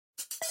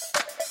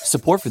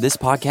Support for this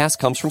podcast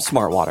comes from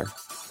Smartwater.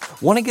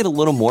 Want to get a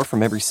little more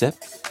from every sip?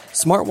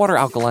 Smartwater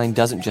Alkaline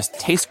doesn't just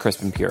taste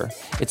crisp and pure,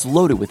 it's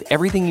loaded with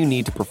everything you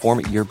need to perform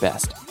at your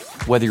best,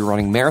 whether you're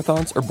running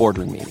marathons or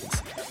boardroom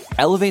meetings.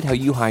 Elevate how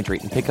you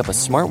hydrate and pick up a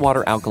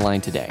Smartwater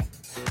Alkaline today.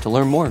 To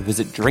learn more,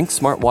 visit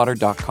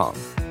drinksmartwater.com.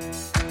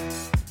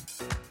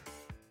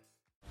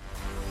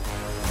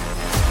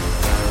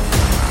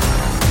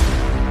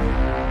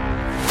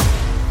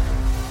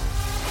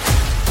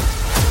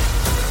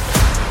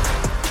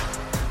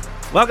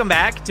 Welcome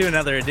back to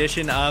another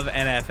edition of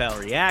NFL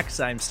Reacts.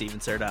 I'm Steven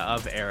Serta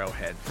of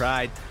Arrowhead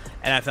Pride.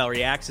 NFL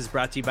Reacts is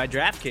brought to you by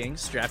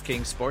DraftKings.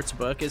 DraftKings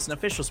Sportsbook is an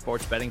official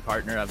sports betting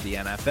partner of the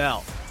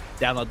NFL.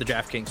 Download the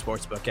DraftKings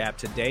Sportsbook app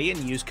today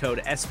and use code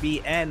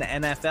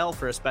SBNNFL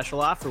for a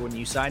special offer when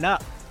you sign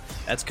up.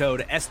 That's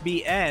code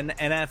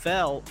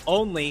SBNNFL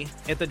only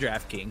at the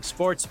DraftKings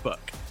Sportsbook.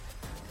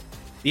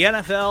 The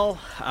NFL,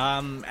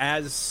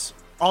 as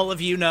all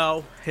of you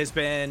know, has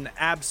been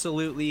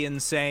absolutely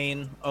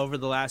insane over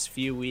the last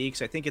few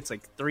weeks. I think it's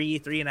like three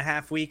and a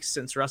half weeks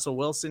since Russell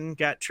Wilson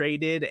got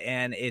traded,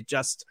 and it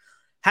just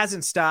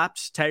hasn't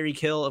stopped. Tyreek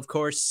Hill, of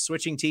course,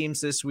 switching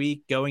teams this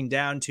week, going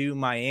down to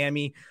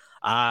Miami.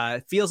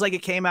 Feels like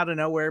it came out of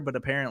nowhere, but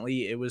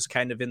apparently it was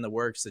kind of in the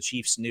works. The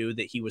Chiefs knew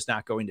that he was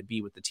not going to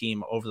be with the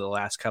team over the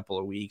last couple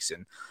of weeks.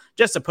 And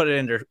just to put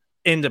it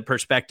into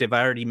perspective,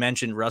 I already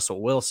mentioned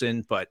Russell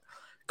Wilson, but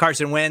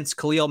Carson Wentz,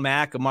 Khalil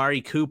Mack, Amari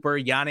Cooper,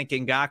 Yannick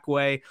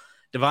Ngakoue,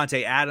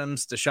 Devontae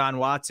Adams, Deshaun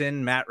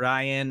Watson, Matt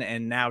Ryan,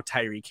 and now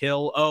Tyreek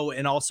Hill. Oh,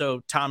 and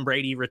also Tom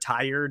Brady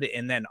retired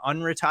and then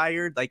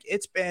unretired. Like,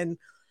 it's been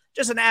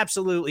just an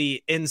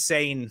absolutely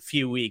insane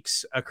few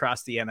weeks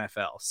across the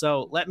NFL.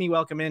 So let me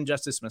welcome in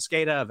Justice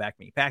Mosqueda of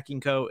Acme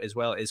Packing Co., as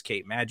well as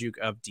Kate Maggiuk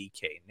of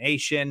DK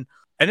Nation.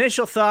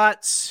 Initial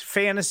thoughts,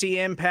 fantasy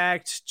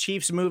impact,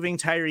 Chiefs moving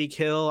Tyreek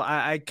Hill.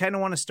 I kind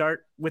of want to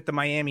start with the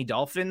Miami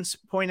Dolphins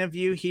point of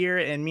view here,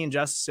 and me and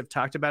Justice have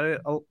talked about it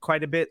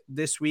quite a bit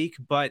this week.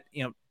 But,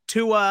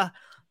 Tua,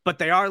 but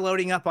they are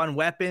loading up on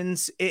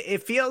weapons.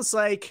 It feels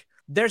like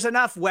there's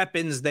enough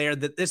weapons there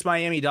that this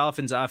Miami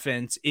Dolphins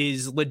offense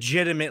is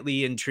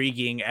legitimately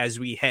intriguing as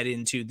we head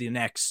into the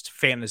next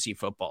fantasy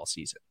football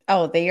season.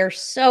 Oh, they are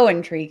so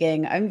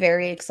intriguing. I'm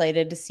very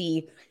excited to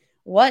see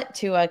what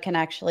Tua can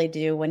actually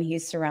do when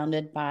he's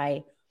surrounded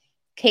by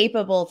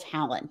capable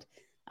talent.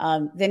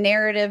 The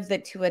narrative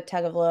that Tua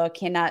Tagovailoa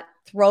cannot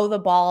throw the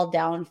ball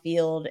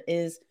downfield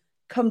is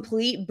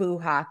complete boo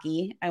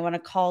hockey. I want to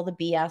call the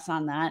BS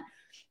on that.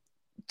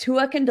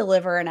 Tua can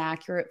deliver an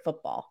accurate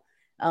football.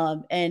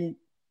 And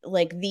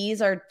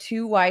these are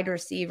two wide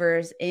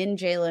receivers in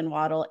Jalen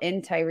Waddle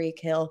and Tyreek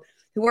Hill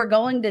who are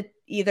going to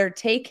either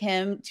take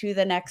him to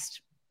the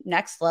next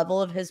level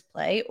of his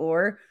play,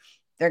 or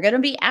they're going to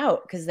be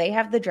out because they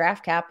have the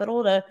draft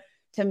capital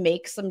to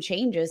make some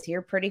changes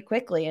here pretty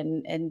quickly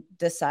and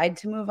decide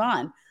to move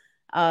on.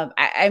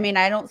 I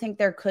don't think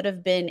there could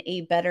have been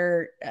a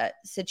better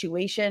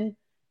situation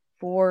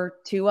for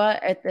Tua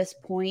at this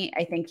point.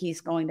 I think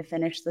he's going to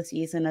finish the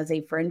season as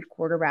a fringe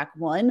quarterback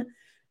one.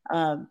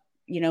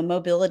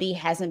 Mobility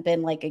hasn't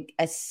been like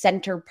a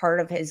center part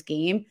of his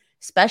game,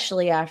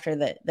 especially after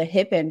the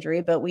hip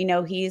injury, but we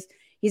know he's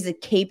a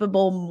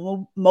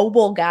capable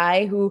mobile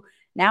guy who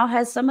now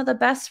has some of the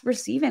best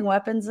receiving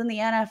weapons in the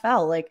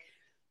NFL.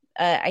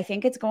 I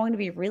think it's going to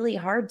be really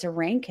hard to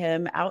rank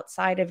him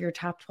outside of your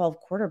top 12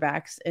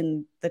 quarterbacks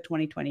in the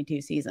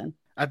 2022 season.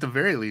 At the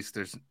very least,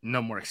 there's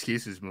no more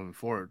excuses moving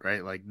forward,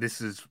 right? We're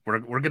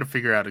going to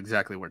figure out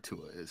exactly where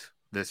Tua is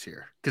this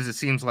year, because it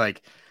seems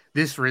like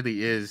this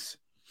really is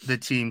the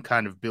team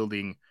kind of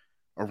building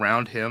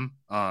around him.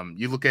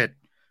 You look at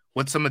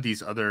what some of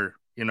these other,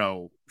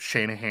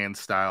 Shanahan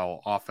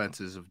style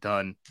offenses have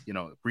done,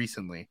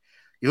 recently.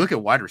 You look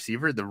at wide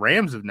receiver, the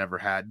Rams have never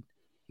had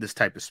this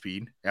type of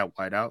speed at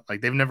wideout.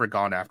 They've never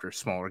gone after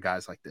smaller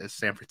guys like this.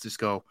 San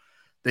Francisco,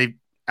 they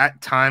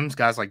at times,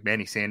 guys like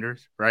Manny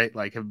Sanders, right?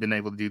 Have been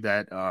able to do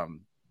that.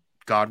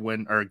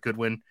 Goodwin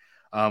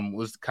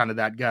was kind of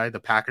that guy. The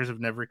Packers have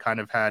never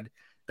kind of had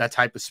that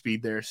type of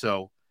speed there.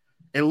 So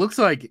it looks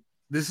like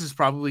this is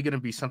probably going to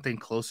be something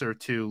closer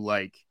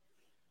to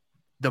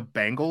the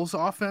Bengals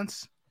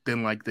offense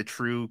than the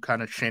true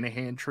kind of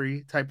Shanahan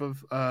tree type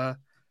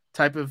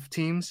of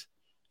teams.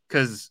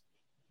 Because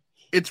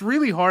it's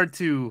really hard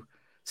to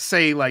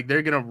say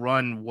they're going to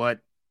run what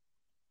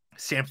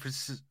San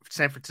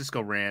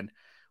Francisco ran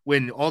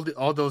when all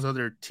those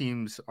other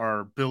teams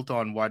are built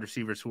on wide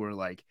receivers who are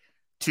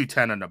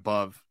 210 and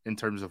above in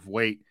terms of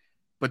weight.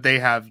 But they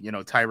have,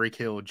 Tyreek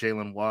Hill,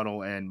 Jalen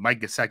Waddle, and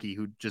Mike Gesicki,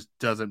 who just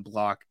doesn't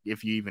block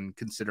if you even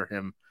consider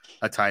him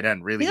a tight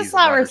end. Really, he's a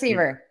slot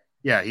receiver.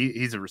 Yeah,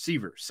 he's a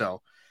receiver.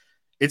 So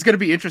it's going to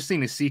be interesting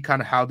to see kind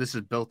of how this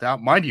is built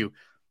out. Mind you,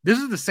 this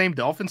is the same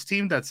Dolphins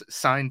team that's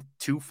signed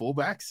 2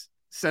 fullbacks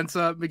since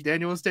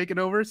McDaniel has taken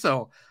over.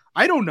 So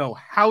I don't know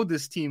how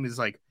this team is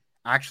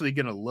actually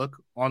going to look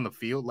on the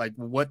field,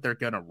 what they're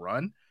going to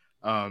run.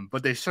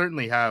 But they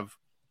certainly have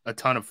a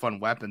ton of fun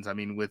weapons.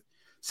 With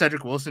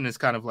Cedric Wilson is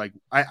kind of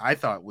I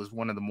thought was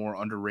one of the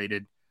more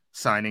underrated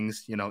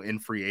signings, in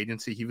free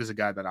agency. He was a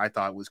guy that I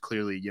thought was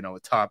clearly, a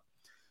top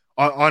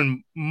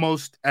on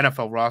most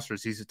NFL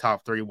rosters. He's a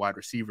top 3 wide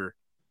receiver,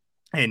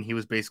 and he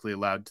was basically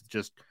allowed to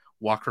just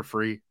walk for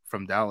free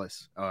from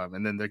Dallas.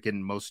 And then they're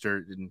getting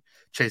Mostert and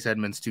Chase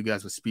Edmonds, 2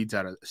 guys with speed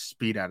out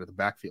of the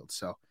backfield.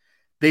 So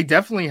they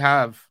definitely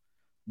have,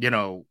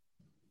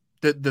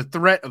 the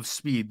threat of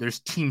speed. There's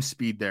team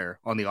speed there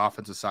on the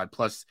offensive side,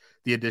 plus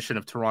the addition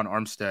of Teron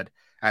Armstead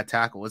at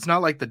tackle. It's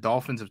not like the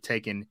Dolphins have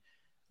taken,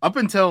 up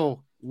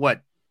until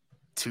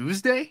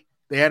Tuesday,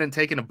 they hadn't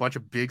taken a bunch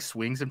of big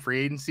swings in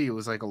free agency. It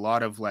was like a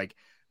lot of like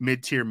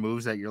mid-tier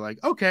moves that you're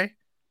like, okay,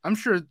 I'm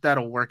sure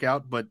that'll work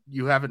out, but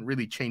you haven't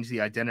really changed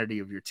the identity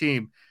of your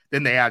team.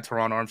 Then they add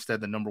Teron Armstead,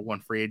 the number 1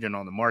 free agent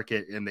on the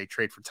market, and they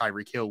trade for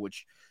Tyreek Hill,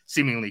 which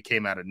seemingly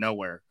came out of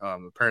nowhere.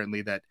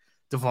 Apparently that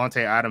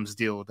Devontae Adams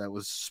deal that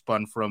was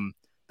spun from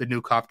the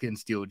Nuke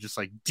Hopkins deal just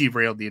like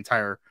derailed the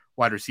entire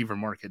wide receiver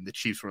market. And the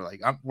Chiefs were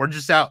like, we're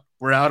just out.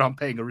 We're out on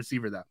paying a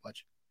receiver that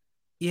much.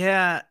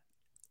 Yeah,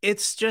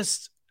 it's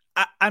just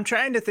I'm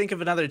trying to think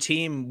of another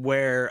team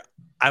where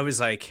I was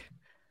like,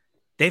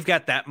 they've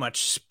got that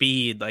much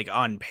speed, like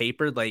on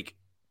paper, like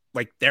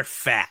they're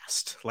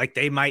fast, like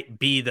they might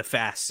be the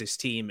fastest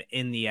team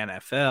in the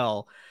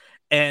NFL.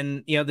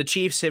 And, the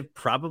Chiefs have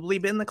probably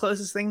been the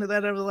closest thing to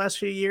that over the last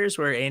few years,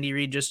 where Andy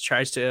Reid just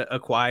tries to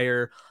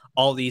acquire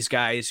all these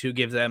guys who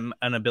give them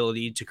an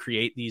ability to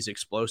create these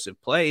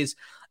explosive plays.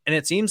 And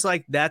it seems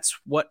like that's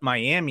what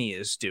Miami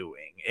is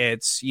doing.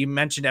 You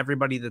mentioned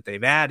everybody that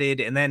they've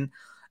added, and then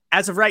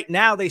as of right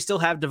now, they still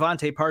have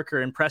Devontae Parker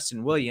and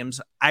Preston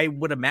Williams. I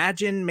would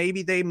imagine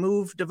maybe they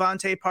move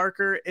Devontae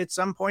Parker at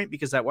some point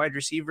because that wide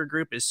receiver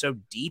group is so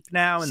deep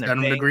now. And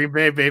send them to Green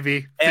Bay,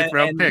 baby. 5th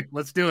round pick.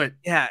 Let's do it.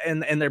 Yeah,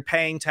 and they're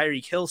paying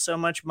Tyreek Hill so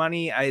much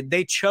money.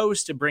 They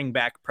chose to bring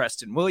back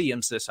Preston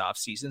Williams this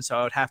offseason, so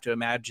I would have to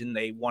imagine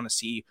they want to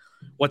see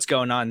what's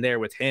going on there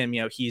with him.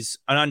 He's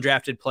an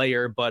undrafted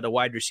player, but a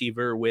wide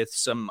receiver with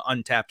some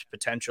untapped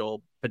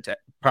potential,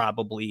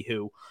 probably,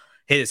 who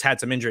has had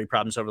some injury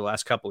problems over the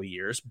last couple of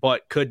years,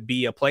 but could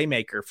be a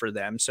playmaker for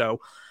them. So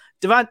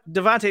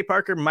Devontae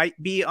Parker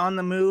might be on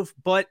the move,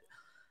 but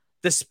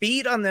the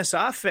speed on this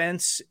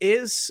offense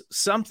is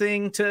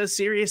something to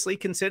seriously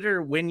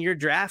consider when you're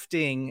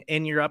drafting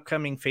in your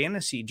upcoming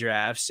fantasy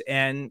drafts.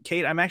 And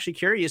Kate, I'm actually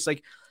curious,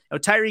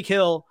 Tyreek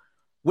Hill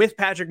with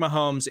Patrick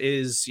Mahomes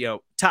is,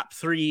 top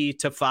 3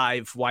 to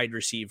 5 wide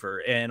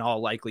receiver in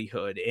all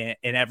likelihood in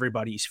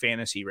everybody's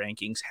fantasy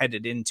rankings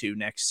headed into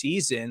next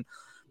season.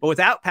 But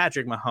without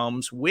Patrick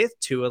Mahomes, with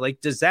Tua,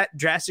 does that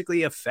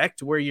drastically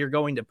affect where you're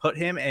going to put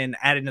him, and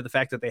add into the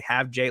fact that they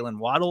have Jalen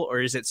Waddle? Or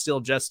is it still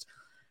just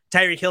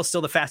Tyreek Hill,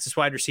 still the fastest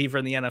wide receiver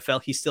in the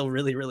NFL? He's still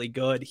really, really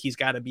good. He's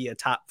got to be a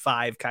top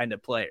 5 kind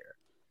of player.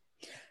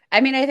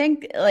 I mean, I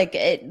think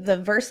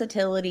the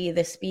versatility,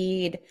 the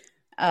speed,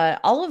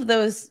 all of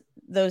those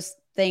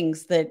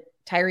things that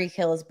Tyreek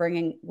Hill is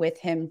bringing with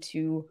him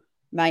to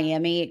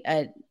Miami,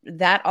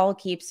 that all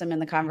keeps him in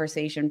the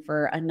conversation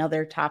for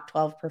another top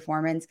 12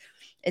 performance.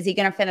 Is he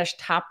going to finish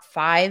top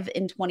 5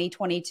 in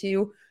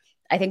 2022?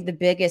 I think the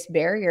biggest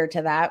barrier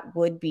to that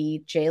would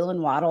be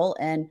Jalen Waddle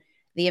and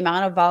the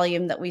amount of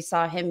volume that we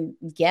saw him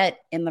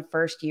get in the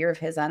first year of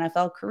his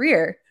NFL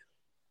career.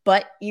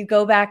 But you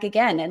go back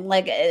again, and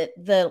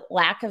the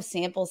lack of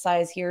sample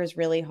size here is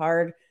really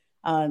hard.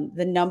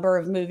 The number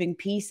of moving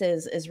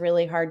pieces is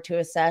really hard to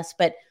assess.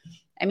 But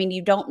I mean,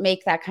 you don't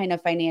make that kind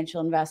of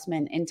financial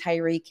investment in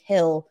Tyreek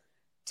Hill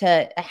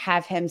to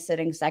have him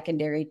sitting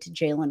secondary to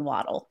Jalen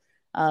Waddle.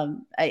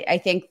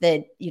 I think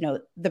that,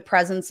 the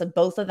presence of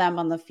both of them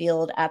on the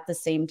field at the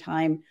same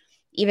time,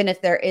 even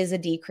if there is a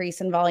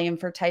decrease in volume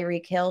for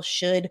Tyreek Hill,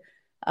 should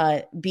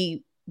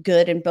be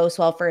good and bodes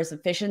well for his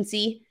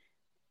efficiency.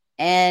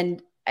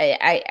 And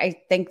I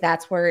think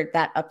that's where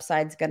that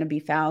upside is going to be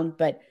found.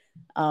 But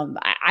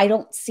I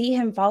don't see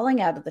him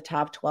falling out of the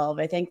top 12.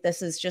 I think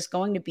this is just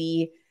going to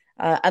be,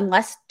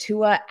 unless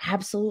Tua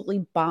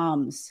absolutely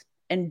bombs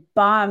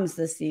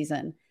this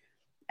season.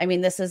 I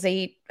mean, this is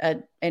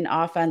an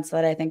offense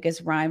that I think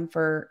is ripe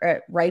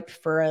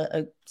for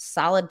a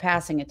solid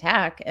passing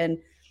attack, and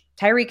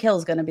Tyreek Hill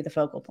is going to be the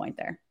focal point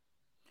there.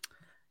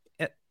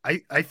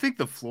 I think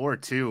the floor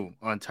too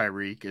on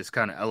Tyreek is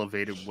kind of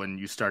elevated when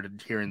you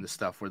started hearing the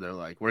stuff where they're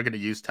like, we're going to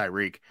use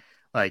Tyreek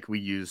like we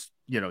used,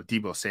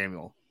 Deebo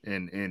Samuel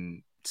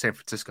in San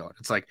Francisco.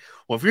 It's like,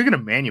 well, if you're going to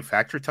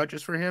manufacture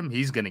touches for him,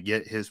 he's going to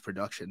get his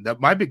production.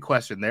 My big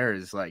question there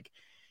is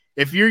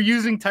if you're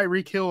using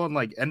Tyreek Hill on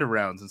end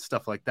arounds and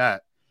stuff like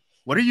that,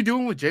 what are you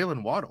doing with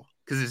Jalen Waddle?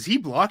 Because is he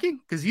blocking?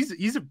 Because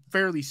he's a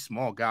fairly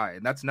small guy,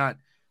 and that's not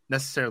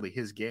necessarily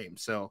his game.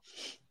 So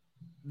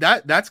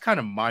that's kind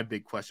of my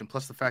big question.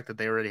 Plus the fact that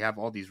they already have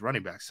all these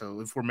running backs.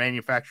 So if we're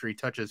manufacturing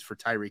touches for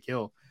Tyreek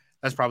Hill,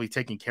 that's probably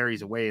taking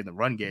carries away in the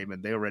run game,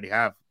 and they already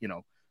have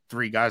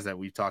 3 guys that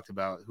we've talked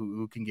about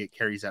who can get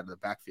carries out of the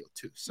backfield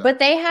too. So, but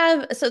they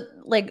have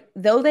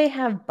though they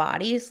have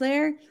bodies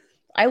there,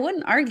 I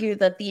wouldn't argue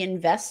that the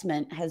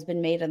investment has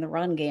been made in the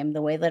run game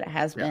the way that it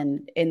has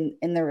been in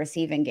the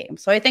receiving game.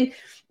 So I think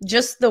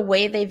just the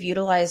way they've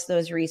utilized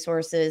those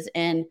resources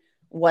and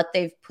what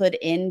they've put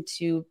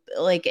into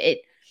like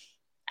it,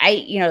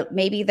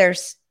 maybe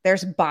there's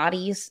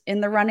bodies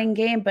in the running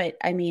game, but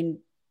I mean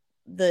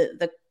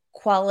the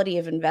quality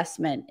of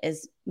investment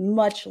is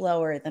much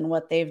lower than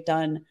what they've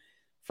done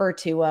for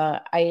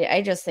Tua.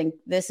 I just think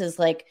this is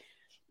like,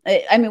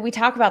 I mean, we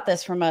talk about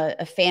this from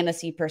a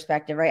fantasy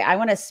perspective, right? I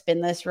want to spin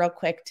this real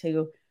quick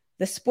to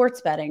the sports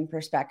betting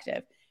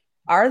perspective.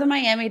 Are the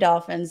Miami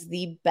Dolphins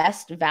the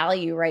best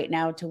value right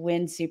now to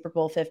win Super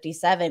Bowl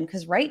 57?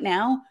 Because right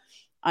now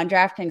on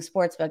DraftKings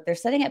Sportsbook, they're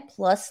setting at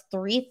plus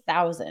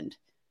 3,000.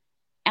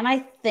 And I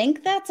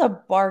think that's a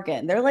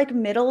bargain. They're like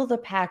middle of the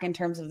pack in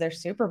terms of their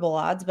Super Bowl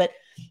odds. But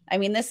I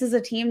mean, this is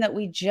a team that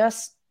we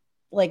just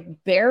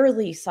like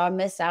barely saw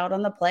miss out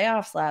on the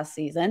playoffs last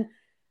season.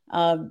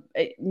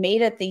 It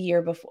made it the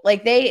year before.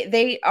 Like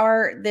they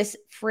are this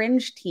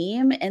fringe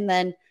team, and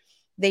then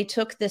they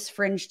took this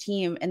fringe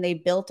team and they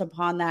built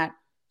upon that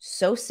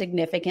so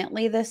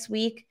significantly this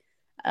week.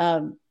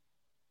 I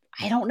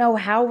don't know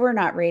how we're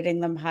not rating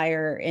them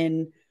higher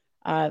in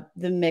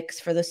the mix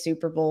for the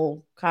Super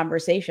Bowl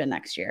conversation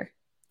next year.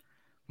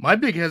 My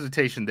big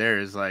hesitation there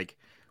is like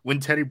when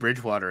Teddy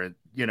Bridgewater,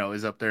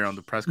 is up there on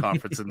the press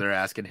conference and they're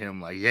asking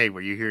him like, "Hey, were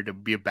you here to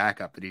be a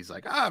backup?" And he's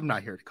like, "I'm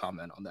not here to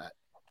comment on that."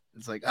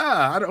 It's like,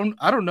 I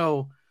don't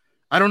know.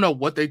 I don't know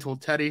what they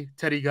told Teddy.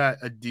 Teddy got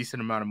a decent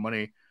amount of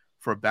money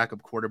for a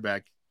backup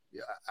quarterback.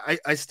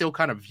 I still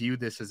kind of view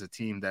this as a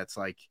team that's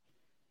like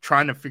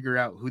trying to figure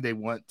out who they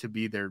want to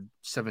be their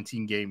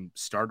 17-game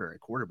starter at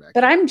quarterback.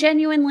 But I'm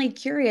genuinely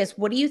curious.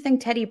 What do you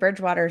think Teddy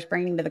Bridgewater is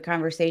bringing to the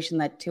conversation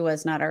that Tua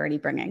is not already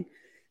bringing?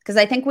 Because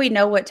I think we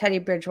know what Teddy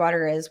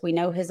Bridgewater is. We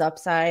know his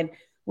upside.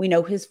 We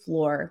know his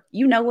floor.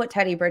 You know what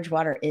Teddy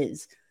Bridgewater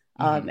is.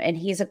 And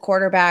he's a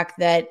quarterback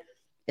that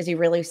is a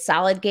really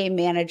solid game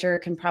manager,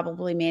 can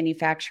probably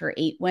manufacture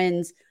 8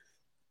 wins.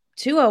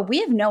 Tua, we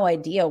have no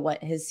idea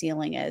what his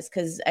ceiling is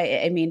because,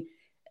 I mean,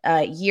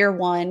 year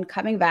one,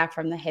 coming back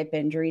from the hip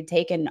injury,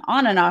 taken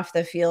on and off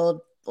the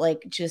field,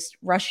 like just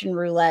Russian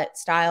roulette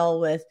style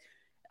with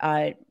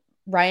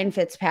Ryan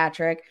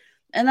Fitzpatrick.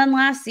 And then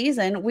last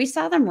season, we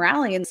saw them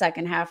rally in the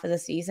second half of the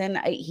season.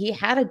 He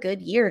had a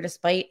good year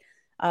despite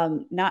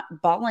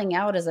not balling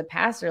out as a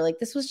passer. Like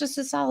this was just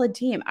a solid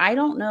team. I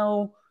don't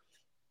know.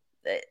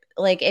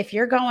 Like if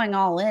you're going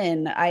all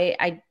in,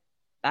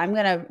 I'm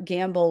going to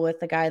gamble with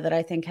the guy that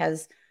I think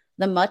has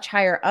the much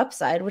higher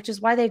upside, which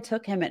is why they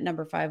took him at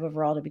number 5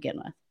 overall to begin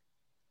with.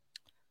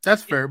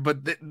 That's fair, but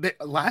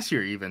last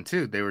year even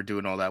too, they were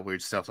doing all that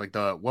weird stuff. Like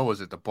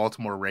the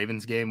Baltimore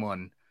Ravens game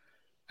on,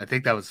 I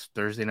think that was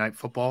Thursday Night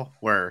Football,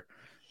 where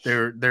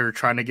they're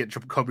trying to get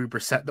Jacoby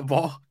Brissett the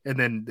ball, and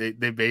then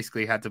they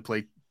basically had to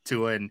play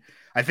Tua, and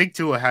I think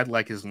Tua had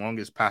like his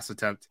longest pass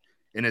attempt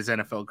in his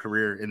NFL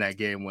career in that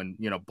game when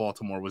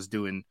Baltimore was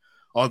doing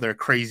all their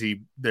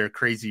crazy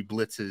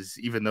blitzes,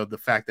 even though the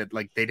fact that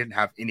like they didn't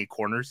have any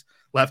corners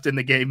left in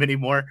the game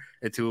anymore,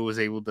 and Tua was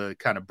able to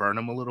kind of burn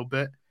them a little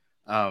bit.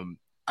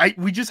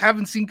 We just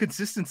haven't seen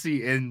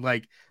consistency in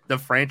like the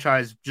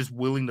franchise just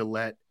willing to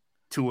let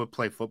Tua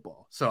play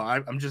football. So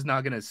I'm just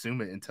not going to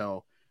assume it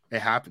until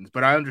it happens.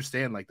 But I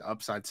understand like the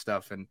upside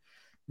stuff, and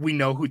we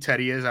know who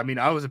Teddy is. I mean,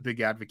 I was a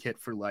big advocate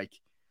for like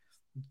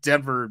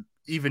Denver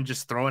even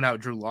just throwing out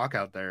Drew Lock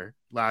out there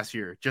last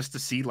year just to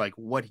see like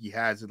what he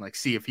has and like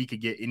see if he could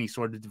get any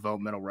sort of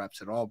developmental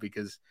reps at all,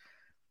 because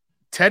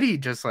Teddy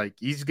just like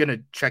he's going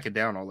to check it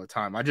down all the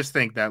time. I just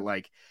think that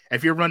like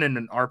if you're running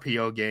an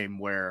RPO game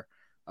where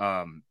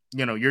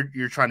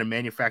you're trying to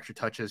manufacture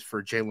touches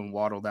for Jalen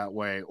Waddle that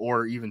way,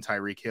 or even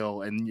Tyreek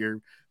Hill, and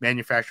you're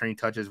manufacturing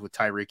touches with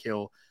Tyreek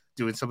Hill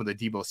doing some of the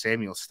Deebo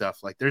Samuel stuff.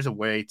 Like there's a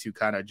way to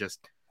kind of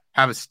just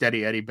have a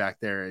steady Eddie back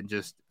there and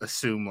just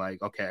assume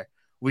like, okay,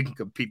 we can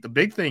compete. The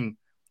big thing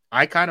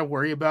I kind of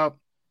worry about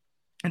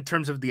in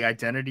terms of the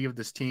identity of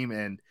this team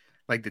and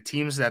like the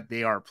teams that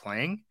they are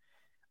playing,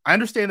 I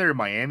understand they're in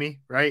Miami,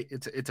 right?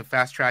 It's a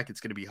fast track. It's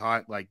going to be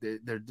hot. Like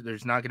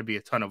there's not going to be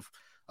a ton of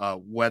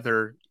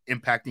weather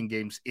impacting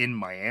games in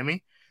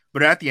Miami.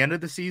 But at the end of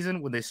the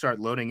season, when they start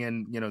loading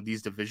in,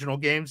 these divisional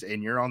games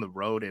and you're on the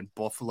road in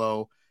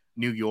Buffalo,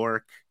 New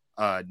York,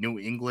 New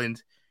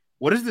England,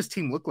 what does this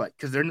team look like?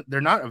 Because they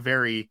don't have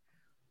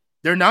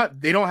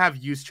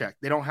Juszczyk.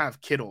 They don't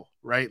have Kittle,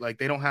 right? Like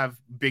they don't have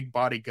big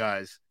body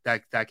guys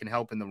that can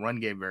help in the run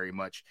game very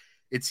much.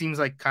 It seems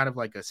like kind of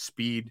like a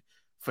speed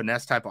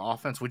finesse type of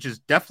offense, which is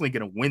definitely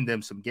going to win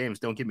them some games.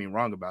 Don't get me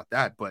wrong about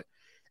that. But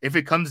if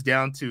it comes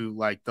down to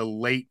like the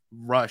late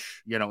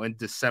rush, in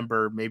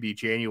December, maybe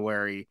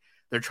January,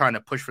 they're trying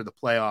to push for the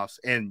playoffs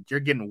and you're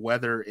getting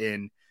weather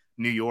in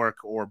New York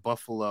or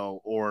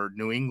Buffalo or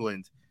New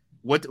England,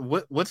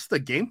 what's the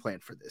game plan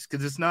for this?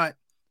 Because it's not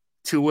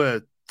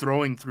Tua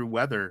throwing through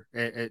weather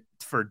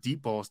for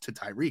deep balls to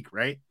Tyreek,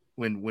 right?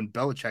 When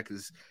Belichick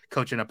is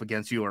coaching up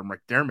against you or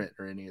McDermott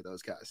or any of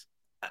those guys.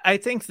 I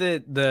think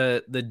that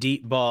the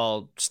deep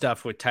ball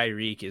stuff with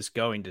Tyreek is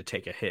going to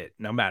take a hit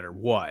no matter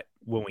what.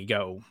 when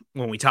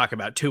we talk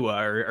about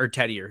Tua or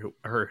Teddy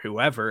or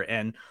whoever.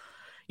 And,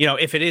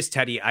 if it is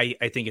Teddy,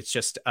 I think it's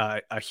just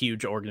a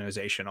huge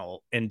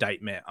organizational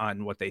indictment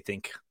on what they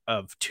think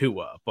of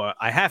Tua. But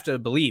I have to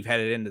believe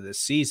headed into this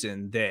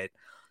season that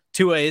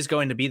Tua is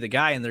going to be the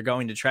guy, and they're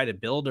going to try to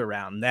build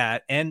around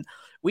that. And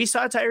we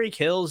saw Tyreek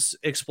Hill's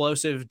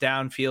explosive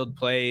downfield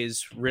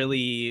plays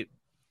really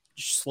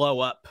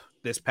slow up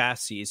this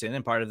past season.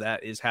 And part of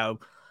that is how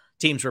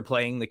teams were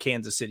playing the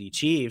Kansas City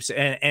Chiefs.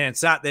 And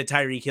it's not that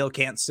Tyreek Hill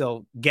can't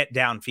still get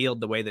downfield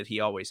the way that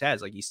he always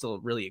has. Like, he's still a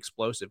really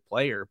explosive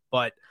player.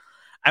 But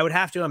I would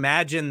have to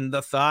imagine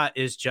the thought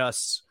is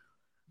just,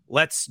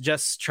 let's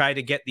just try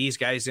to get these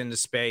guys into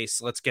space.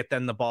 Let's get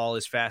them the ball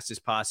as fast as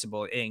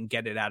possible and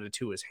get it out of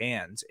Tua's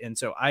hands. And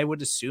so I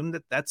would assume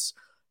that that's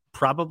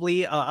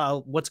probably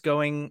what's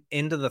going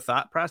into the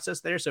thought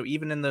process there. So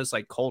even in those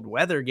like cold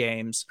weather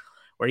games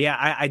where,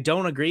 I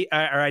don't agree,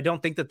 or I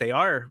don't think that they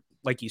are,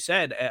 like you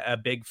said, a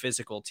big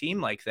physical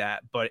team like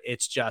that, but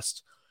it's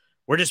just,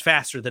 we're just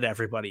faster than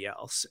everybody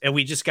else. And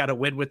we just got to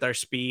win with our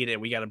speed,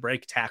 and we got to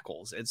break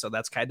tackles. And so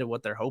that's kind of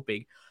what they're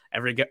hoping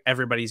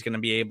everybody's going to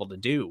be able to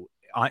do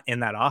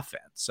in that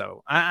offense.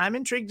 So I'm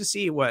intrigued to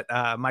see what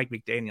Mike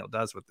McDaniel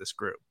does with this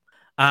group.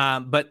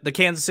 But the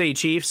Kansas City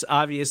Chiefs,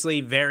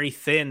 obviously very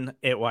thin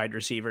at wide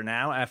receiver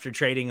now after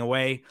trading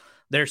away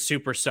their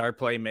superstar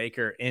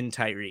playmaker in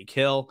Tyreek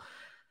Hill.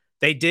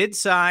 They did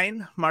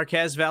sign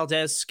Marquez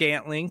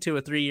Valdez-Scantling to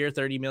a 3-year,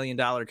 $30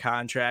 million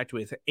contract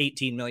with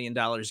 $18 million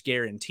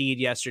guaranteed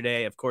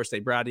yesterday. Of course, they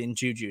brought in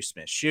Juju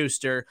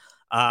Smith-Schuster.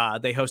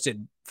 They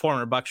hosted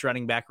former Bucs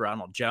running back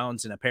Ronald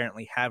Jones and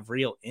apparently have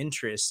real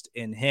interest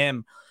in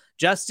him.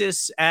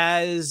 Justice,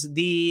 as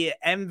the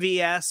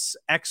MVS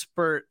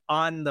expert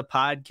on the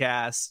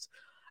podcast,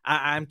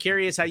 I'm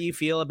curious how you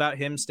feel about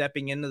him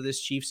stepping into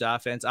this Chiefs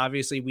offense.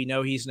 Obviously, we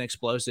know he's an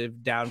explosive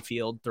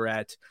downfield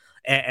threat,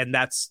 and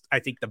that's, I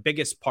think, the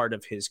biggest part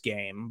of his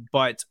game.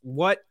 But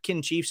what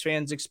can Chiefs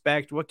fans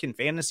expect? What can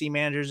fantasy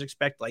managers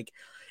expect? Like,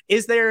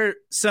 is there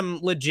some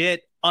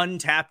legit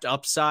untapped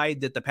upside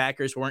that the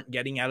Packers weren't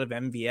getting out of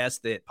MVS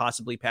that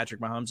possibly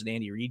Patrick Mahomes and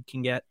Andy Reid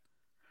can get?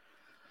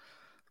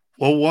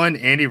 Well, one,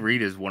 Andy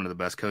Reid is one of the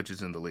best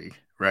coaches in the league,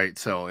 right?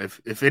 So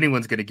if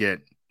anyone's going to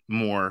get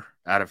more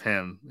out of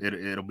him,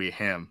 it'll be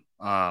him.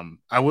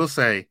 I will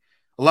say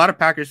a lot of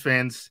Packers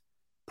fans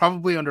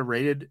probably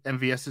underrated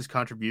MVS's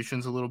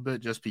contributions a little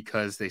bit, just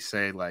because they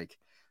say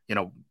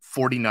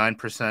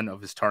 49%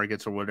 of his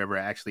targets or whatever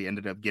actually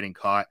ended up getting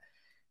caught.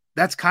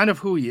 That's kind of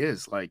who he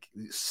is. Like,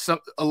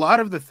 a lot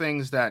of the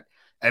things that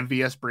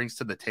MVS brings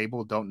to the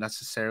table don't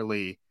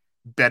necessarily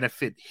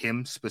benefit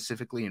him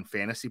specifically in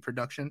fantasy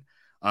production.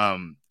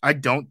 I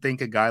don't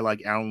think a guy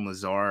like Alan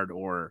Lazard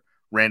or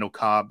Randall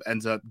Cobb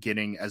ends up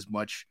getting as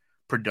much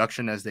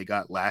production as they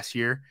got last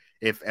year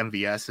if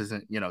MVS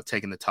isn't,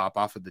 taking the top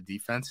off of the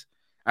defense.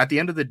 At the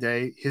end of the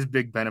day, his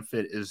big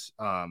benefit is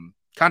kind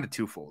of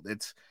twofold.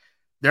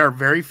 There are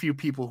very few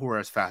people who are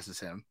as fast as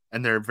him,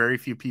 and there are very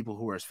few people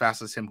who are as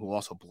fast as him who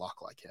also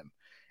block like him.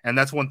 And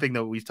that's one thing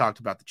that we've talked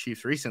about the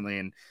Chiefs recently,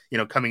 and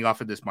coming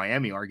off of this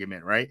Miami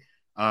argument, right?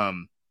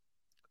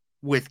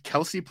 With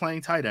Kelsey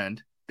playing tight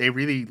end, they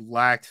really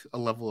lacked a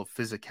level of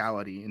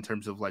physicality in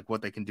terms of like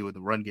what they can do in the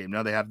run game.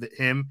 Now they have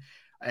him,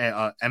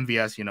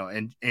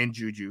 MVS, and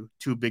Juju,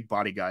 two big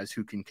body guys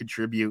who can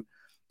contribute,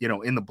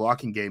 in the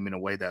blocking game in a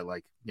way that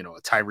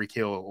a Tyreek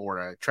Hill or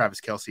a Travis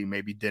Kelce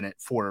maybe didn't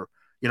for,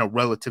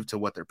 relative to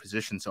what their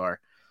positions are.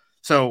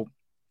 So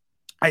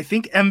I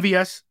think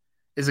MVS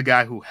is a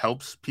guy who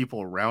helps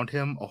people around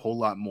him a whole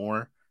lot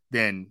more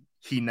than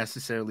he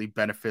necessarily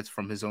benefits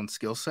from his own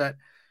skill set.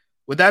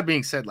 With that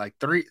being said, like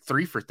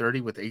 3 for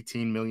 30 with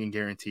 18 million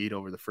guaranteed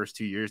over the first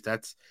 2 years, I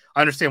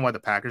understand why the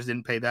Packers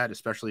didn't pay that,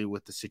 especially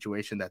with the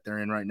situation that they're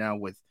in right now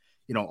with,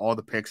 all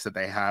the picks that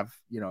they have,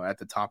 at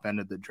the top end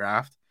of the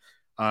draft.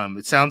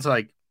 It sounds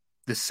like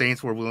the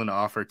Saints were willing to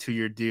offer a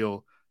 2-year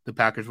deal. The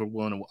Packers were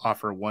willing to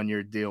offer a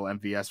 1-year deal.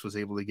 MVS was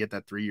able to get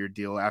that 3-year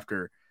deal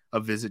after a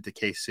visit to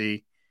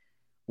KC.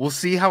 We'll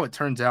see how it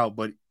turns out,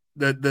 but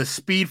the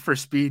speed for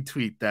speed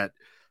tweet that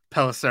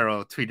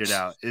Pelissero tweeted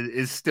out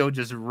is still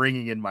just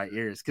ringing in my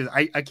ears, because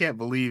I can't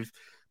believe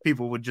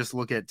people would just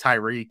look at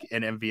Tyreek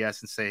and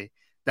MVS and say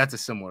that's a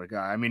similar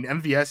guy. I mean,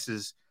 MVS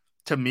is,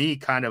 to me,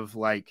 kind of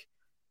like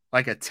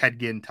a Ted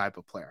Ginn type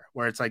of player,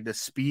 where it's like the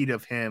speed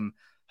of him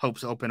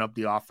helps open up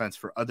the offense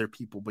for other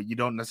people, but you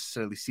don't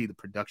necessarily see the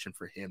production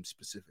for him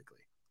specifically.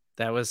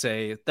 That was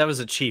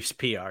a Chiefs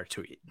PR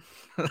tweet.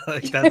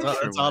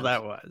 That's all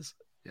that was.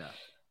 Yeah.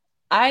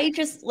 I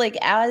just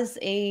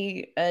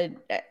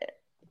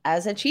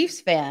as a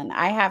Chiefs fan,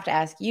 I have to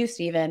ask you,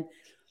 Steven,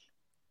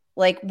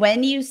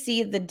 when you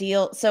see the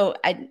deal. So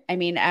I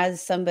mean,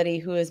 as somebody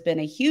who has been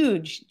a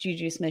huge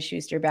Juju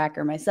Smith-Schuster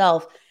backer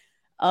myself,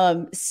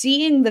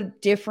 seeing the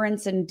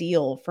difference in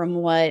deal from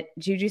what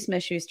Juju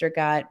Smith-Schuster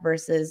got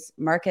versus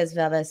Marquez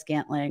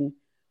Valdez-Scantling,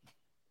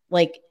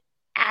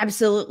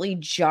 absolutely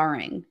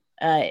jarring,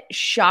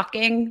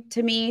 shocking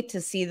to me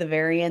to see the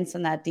variance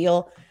in that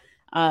deal.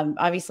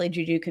 Obviously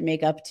Juju could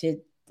make up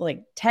to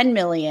 10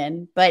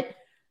 million, but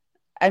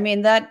I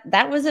mean,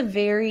 that was a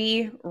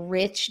very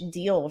rich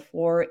deal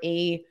for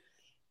a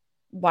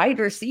wide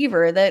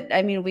receiver that,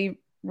 I mean, we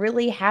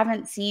really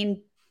haven't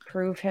seen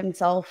prove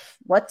himself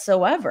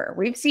whatsoever.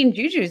 We've seen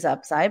Juju's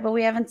upside, but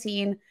we haven't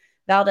seen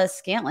Valdez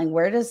Scantling.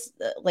 Where does,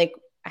 like,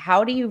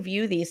 how do you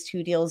view these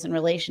two deals in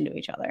relation to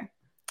each other?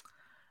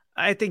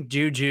 I think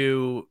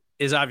Juju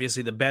is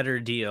obviously the better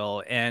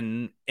deal,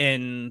 and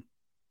in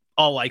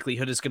all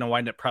likelihood is going to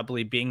wind up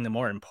probably being the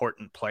more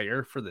important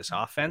player for this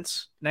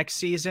offense next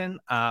season.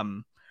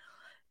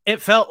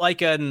 It felt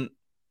like an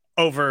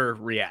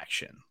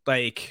overreaction.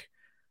 Like,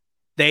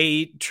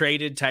 they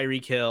traded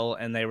Tyreek Hill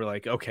and they were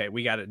like, okay,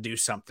 we got to do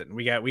something.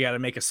 We got to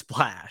make a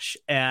splash.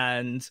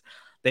 And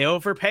they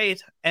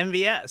overpaid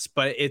MVS,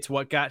 but it's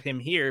what got him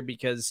here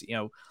because, you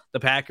know, the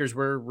Packers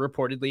were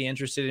reportedly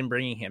interested in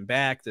bringing him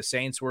back. The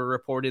Saints were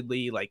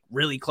reportedly like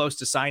really close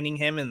to signing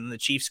him. And the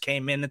Chiefs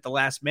came in at the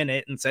last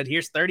minute and said,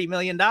 here's $30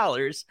 million.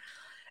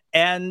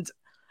 And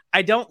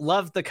I don't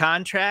love the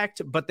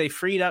contract, but they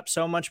freed up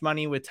so much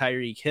money with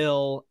Tyreek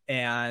Hill,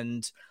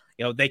 and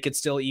you know, they could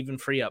still even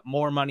free up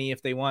more money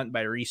if they want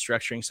by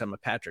restructuring some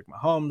of Patrick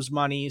Mahomes'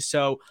 money.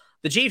 So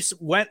the Chiefs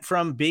went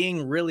from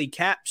being really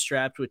cap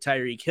strapped with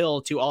Tyreek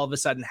Hill to all of a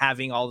sudden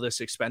having all this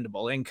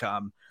expendable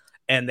income.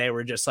 And they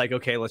were just like,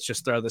 okay, let's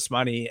just throw this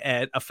money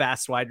at a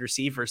fast wide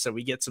receiver so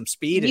we get some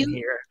speed in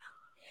here.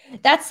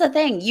 That's the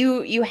thing.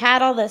 You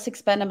had all this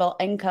expendable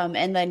income,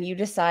 and then you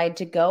decide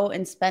to go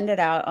and spend it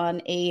out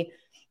on a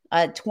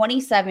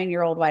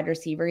 27-year-old wide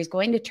receiver. He's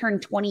going to turn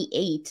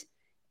 28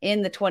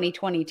 in the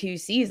 2022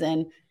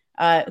 season,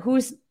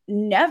 who's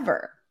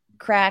never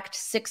cracked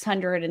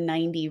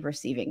 690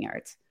 receiving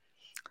yards.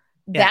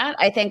 Yeah. That,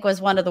 I think, was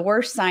one of the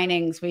worst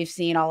signings we've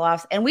seen all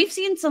off. And we've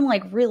seen some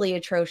like really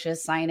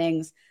atrocious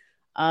signings.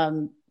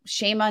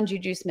 Shame on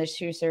Juju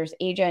Smith-Schuster's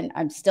agent.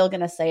 I'm still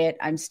going to say it.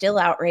 I'm still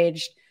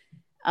outraged.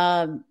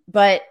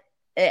 But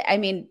I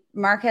mean,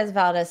 Marquez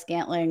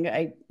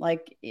Valdez-Scantling,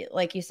 like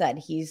you said,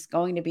 he's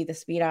going to be the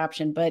speed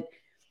option, but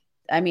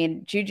I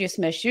mean, Juju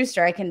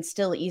Smith-Schuster, I can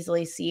still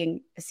easily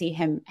see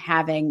him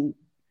having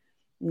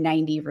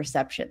 90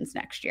 receptions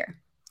next year.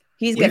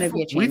 He's going to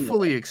be a chain. We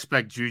fully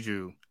expect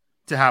Juju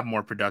to have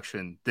more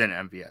production than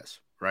MVS,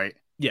 right?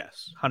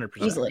 Yes,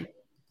 100%. Easily.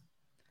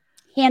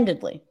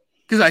 Handedly.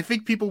 Because I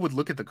think people would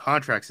look at the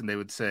contracts and they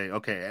would say,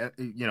 okay,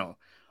 you know,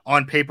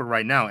 on paper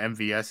right now,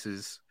 MVS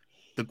is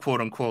the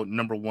quote-unquote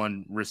number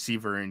one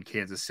receiver in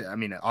Kansas City. I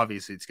mean,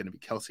 obviously it's going to be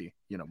Kelsey,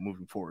 you know,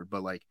 moving forward.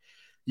 But, like,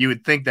 you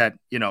would think that,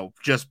 you know,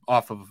 just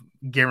off of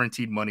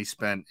guaranteed money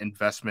spent,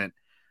 investment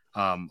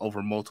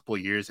over multiple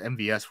years,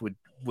 MVS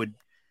would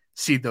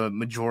see the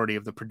majority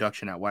of the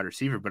production at wide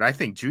receiver. But I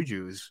think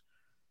Juju is,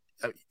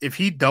 if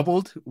he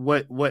doubled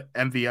what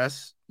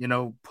MVS, you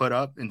know, put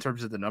up in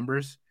terms of the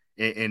numbers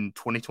in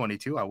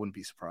 2022, I wouldn't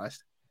be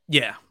surprised.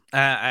 Yeah,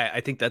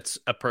 I think that's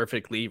a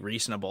perfectly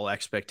reasonable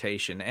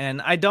expectation.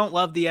 And I don't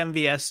love the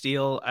MVS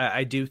deal.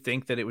 I do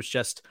think that it was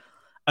just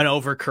an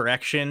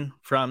overcorrection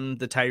from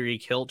the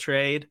Tyreek Hill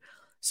trade.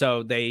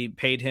 So they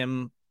paid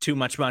him too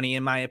much money,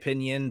 in my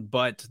opinion,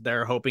 but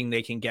they're hoping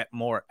they can get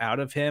more out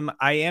of him.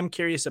 I am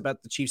curious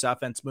about the Chiefs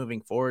offense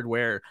moving forward,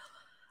 where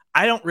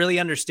I don't really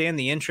understand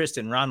the interest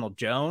in Ronald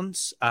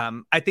Jones.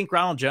 I think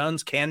Ronald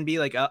Jones can be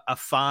like a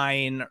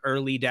fine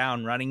early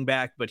down running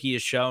back, but he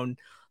has shown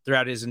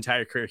throughout his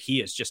entire career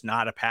he is just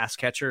not a pass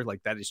catcher.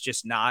 Like, that is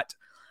just not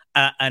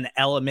an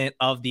element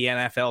of the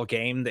NFL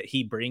game that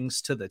he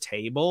brings to the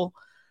table.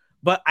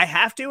 But I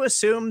have to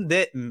assume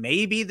that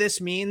maybe this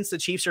means the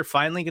Chiefs are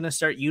finally going to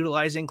start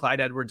utilizing Clyde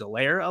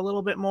Edwards-Helaire a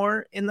little bit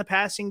more in the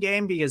passing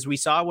game, because we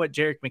saw what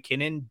Jerick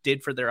McKinnon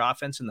did for their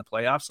offense in the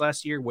playoffs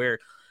last year, where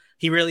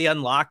he really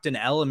unlocked an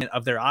element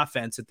of their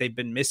offense that they've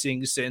been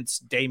missing since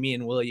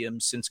Damian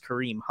Williams, since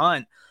Kareem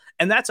Hunt.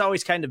 And that's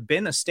always kind of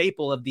been a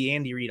staple of the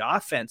Andy Reid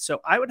offense. So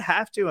I would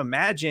have to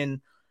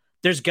imagine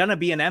there's going to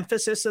be an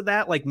emphasis of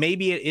that. Like,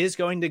 maybe it is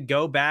going to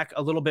go back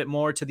a little bit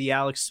more to the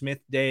Alex Smith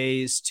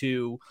days, to,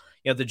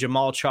 you know, the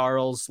Jamal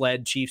Charles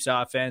led Chiefs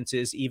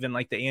offenses, even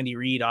like the Andy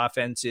Reid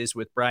offenses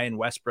with Brian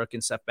Westbrook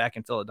and stuff back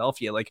in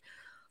Philadelphia. Like,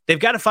 they've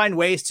got to find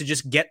ways to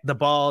just get the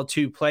ball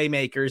to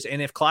playmakers.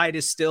 And if Clyde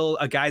is still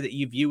a guy that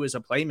you view as a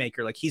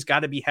playmaker, like, he's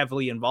got to be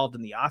heavily involved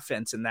in the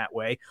offense in that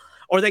way,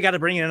 or they got to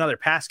bring in another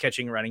pass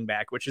catching running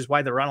back, which is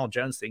why the Ronald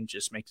Jones thing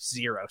just makes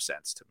zero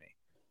sense to me.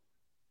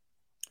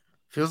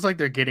 Feels like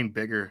they're getting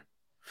bigger.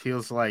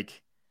 Feels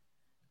like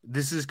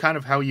this is kind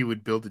of how you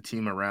would build a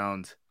team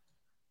around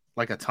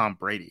like a Tom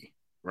Brady,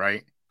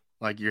 right?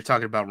 Like, you're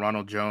talking about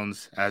Ronald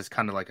Jones as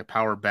kind of like a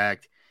power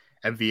back,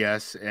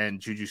 MVS and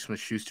Juju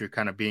Smith-Schuster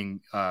kind of being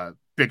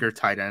bigger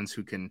tight ends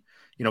who can,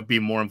 you know, be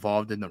more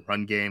involved in the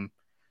run game.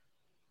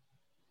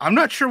 I'm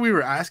not sure we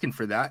were asking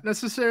for that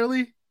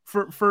necessarily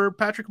for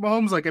Patrick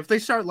Mahomes. Like, if they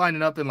start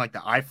lining up in like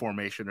the I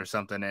formation or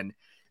something, and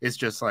it's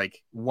just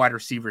like wide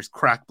receivers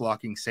crack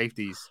blocking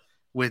safeties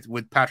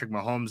with Patrick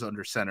Mahomes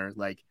under center,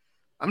 like,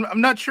 I'm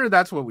not sure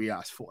that's what we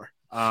asked for.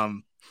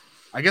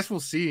 I guess we'll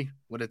see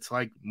what it's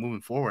like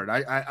moving forward.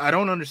 I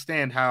don't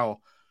understand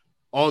how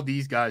all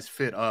these guys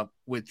fit up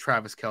with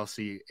Travis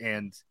Kelce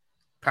and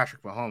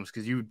Patrick Mahomes,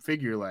 because you would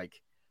figure, like,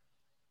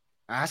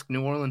 ask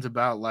New Orleans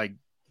about, like,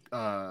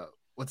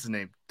 what's his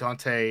name?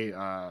 Dante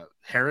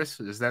Harris?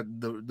 Is that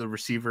the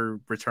receiver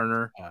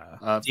returner?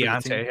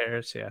 Deontay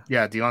Harris, yeah.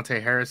 Yeah,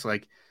 Deontay Harris.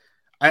 Like,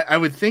 I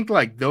would think,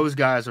 like, those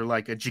guys are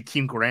like a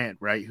Jakeem Grant,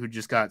 right, who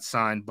just got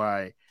signed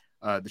by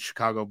the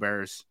Chicago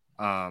Bears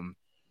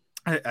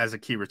as a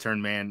key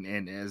return man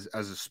and as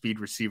a speed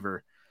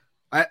receiver.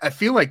 I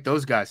feel like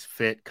those guys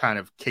fit kind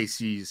of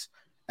KC's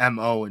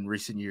MO in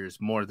recent years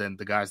more than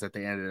the guys that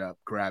they ended up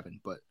grabbing.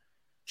 But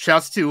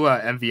shouts to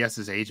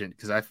MVS's agent,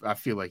 because I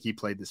feel like he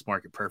played this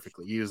market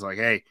perfectly. He was like,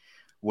 hey,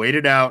 wait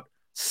it out.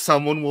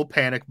 Someone will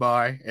panic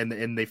buy,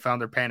 and they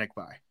found their panic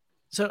buy.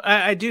 So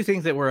I do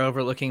think that we're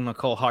overlooking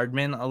McCole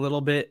Hardman a little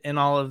bit in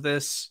all of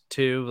this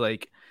too.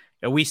 Like,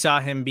 we saw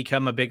him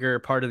become a bigger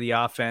part of the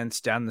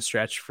offense down the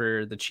stretch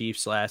for the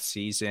Chiefs last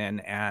season.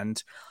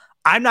 And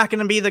I'm not going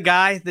to be the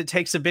guy that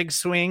takes a big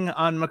swing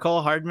on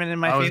McCole Hardman in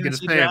my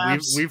fantasy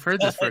drafts. We've heard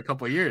this for a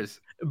couple of years.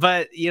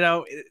 But,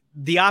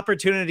 the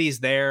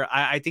opportunity's there.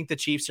 I think the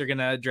Chiefs are going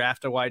to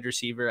draft a wide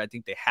receiver. I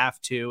think they have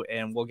to,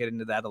 and we'll get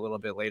into that a little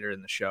bit later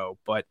in the show.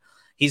 But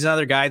he's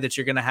another guy that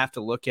you're going to have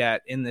to look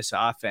at in this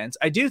offense.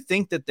 I do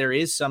think that there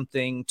is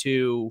something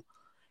to,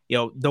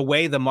 the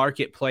way the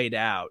market played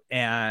out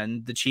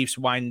and the Chiefs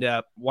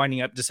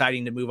winding up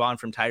deciding to move on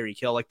from Tyreek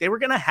Hill. Like, they were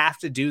going to have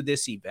to do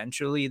this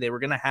eventually. They were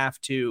going to have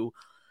to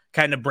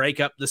kind of break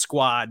up the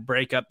squad,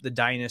 break up the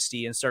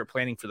dynasty, and start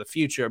planning for the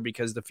future,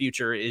 because the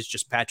future is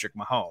just Patrick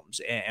Mahomes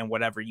and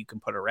whatever you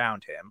can put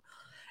around him.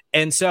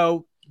 And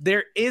so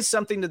there is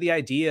something to the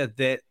idea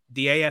that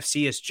the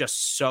AFC is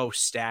just so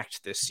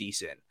stacked this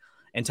season,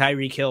 and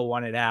Tyreek Hill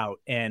won it out,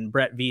 and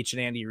Brett Veach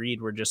and Andy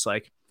Reid were just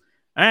like,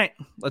 all right,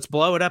 let's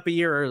blow it up a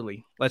year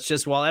early. Let's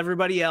just, while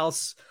everybody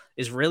else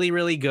is really,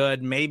 really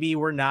good, maybe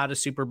we're not a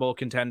Super Bowl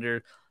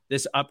contender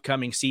this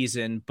upcoming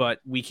season, but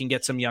we can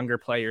get some younger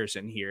players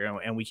in here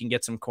and we can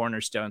get some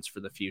cornerstones for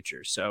the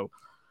future. So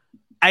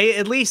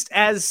at least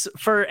as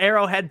for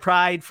Arrowhead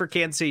pride for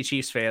Kansas City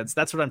Chiefs fans,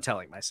 that's what I'm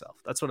telling myself.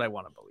 That's what I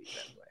want to believe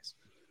anyways.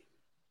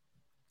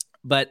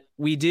 But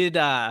we do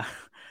have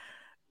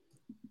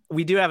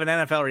an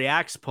NFL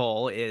Reacts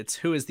poll. It's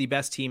who is the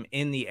best team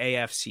in the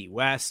AFC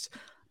West.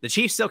 The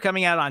Chiefs still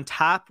coming out on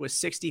top with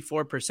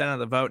 64% of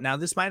the vote. Now,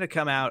 this might have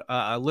come out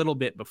a little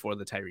bit before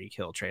the Tyreek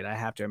Hill trade. I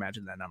have to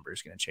imagine that number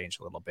is going to change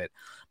a little bit.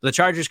 But the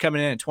Chargers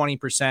coming in at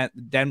 20%,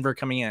 Denver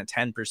coming in at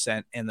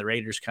 10%, and the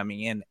Raiders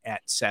coming in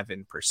at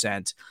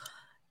 7%.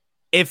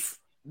 If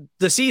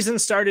the season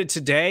started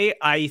today,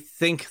 I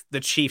think the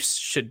Chiefs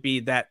should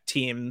be that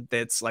team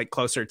that's like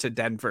closer to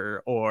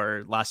Denver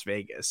or Las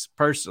Vegas,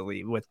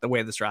 personally, with the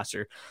way this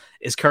roster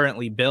is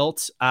currently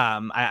built.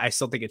 I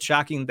still think it's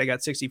shocking they got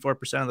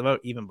 64% of the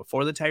vote even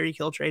before the Tyreek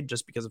Hill trade,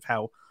 just because of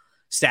how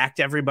stacked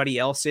everybody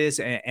else is.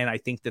 And I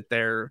think that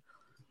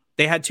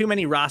they had too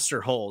many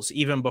roster holes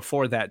even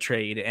before that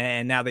trade,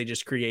 and now they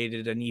just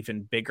created an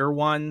even bigger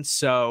one.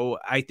 So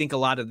I think a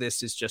lot of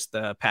this is just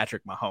the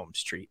Patrick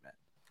Mahomes treatment.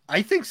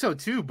 I think so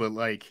too, but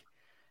like,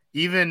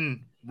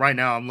 even right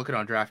now, I'm looking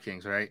on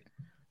DraftKings, right?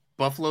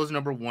 Buffalo's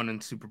number 1 in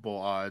Super Bowl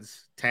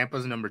odds,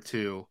 Tampa's number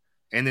 2,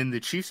 and then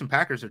the Chiefs and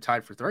Packers are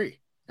tied for 3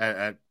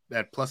 at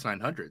plus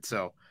 900.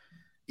 So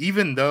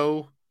even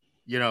though,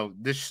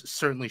 this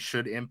certainly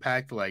should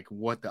impact like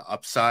what the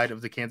upside of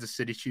the Kansas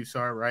City Chiefs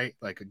are, right?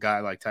 Like a guy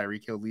like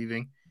Tyreek Hill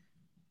leaving,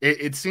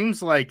 it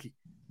seems like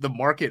the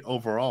market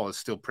overall is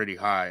still pretty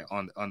high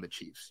on the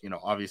Chiefs.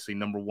 Obviously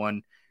number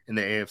 1 in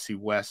the AFC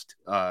West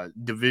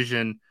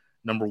division,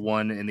 number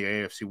 1 in the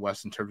AFC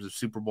West in terms of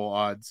Super Bowl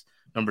odds,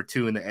 number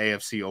 2 in the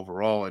AFC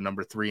overall, and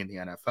number 3 in the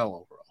NFL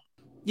overall.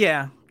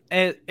 Yeah,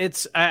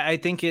 I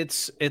think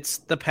it's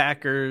the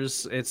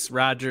Packers, it's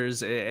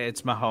Rodgers,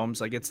 it's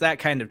Mahomes. Like, it's that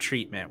kind of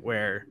treatment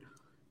where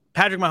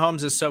Patrick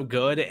Mahomes is so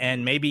good,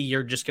 and maybe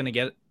you're just going to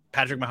get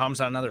Patrick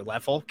Mahomes on another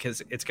level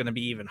because it's going to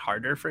be even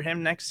harder for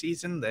him next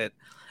season. That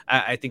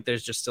I think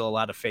there's just still a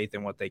lot of faith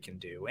in what they can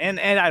do. And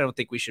I don't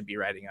think we should be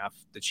writing off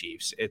the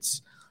Chiefs.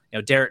 It's,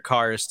 Derek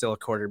Carr is still a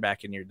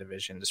quarterback in your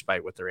division,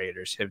 despite what the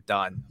Raiders have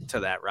done to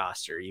that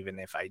roster, even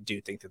if I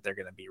do think that they're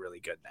going to be really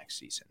good next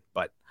season.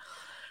 But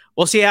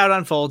we'll see how it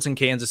unfolds in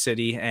Kansas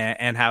City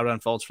and how it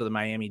unfolds for the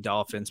Miami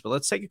Dolphins. But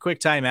let's take a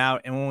quick time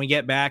out. And when we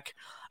get back,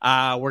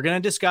 we're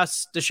going to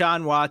discuss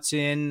Deshaun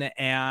Watson,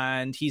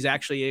 and he's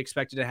actually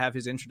expected to have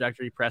his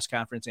introductory press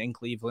conference in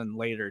Cleveland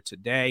later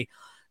today.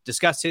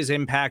 Discuss his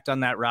impact on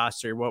that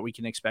roster, what we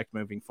can expect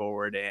moving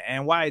forward,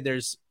 and why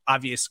there's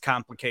obvious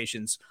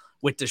complications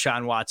with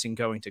Deshaun Watson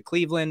going to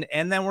Cleveland.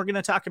 And then we're going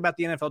to talk about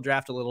the NFL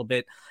draft a little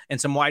bit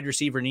and some wide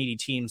receiver needy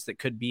teams that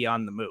could be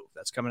on the move.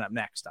 That's coming up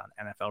next on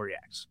NFL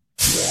Reacts.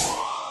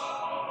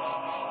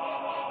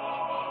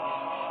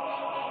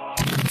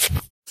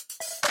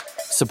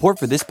 Support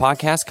for this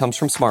podcast comes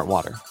from Smart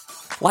Water.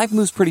 Life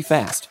moves pretty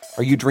fast.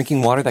 Are you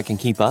drinking water that can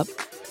keep up?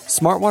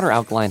 Smart Water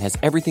Alkaline has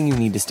everything you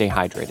need to stay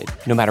hydrated,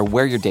 no matter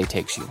where your day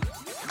takes you.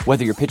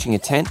 Whether you're pitching a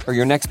tent or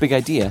your next big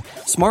idea,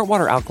 Smart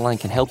Water Alkaline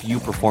can help you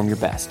perform your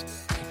best.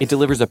 It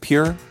delivers a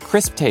pure,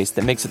 crisp taste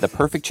that makes it the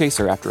perfect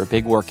chaser after a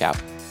big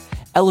workout.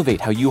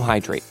 Elevate how you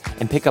hydrate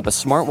and pick up a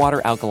Smart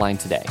Water alkaline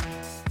today.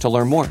 To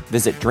learn more,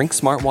 visit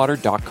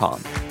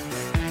drinksmartwater.com.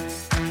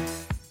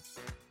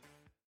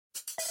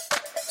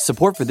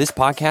 Support for this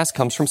podcast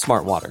comes from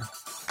Smart Water.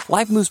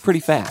 Life moves pretty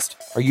fast.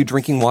 Are you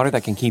drinking water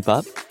that can keep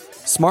up?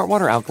 Smart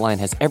Water Alkaline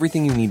has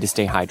everything you need to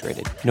stay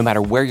hydrated, no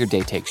matter where your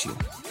day takes you.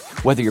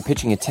 Whether you're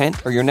pitching a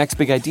tent or your next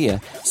big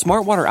idea,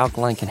 Smart Water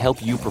Alkaline can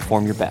help you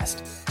perform your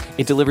best.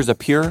 It delivers a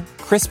pure,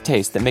 crisp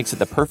taste that makes it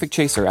the perfect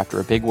chaser after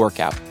a big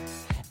workout.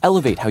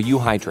 Elevate how you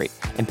hydrate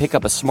and pick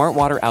up a Smart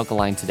Water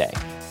alkaline today.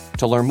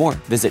 To learn more,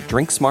 visit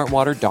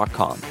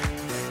drinksmartwater.com.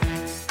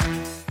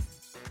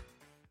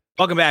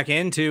 Welcome back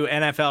into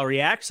NFL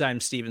Reacts. I'm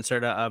Steven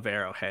Serta of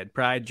Arrowhead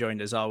Pride,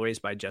 joined as always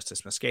by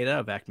Justice Mosqueda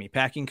of Acme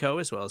Packing Co.,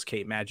 as well as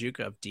Kate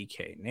Maggiuk of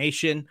DK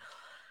Nation.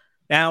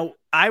 Now,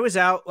 I was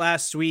out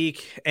last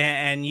week,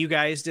 and you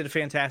guys did a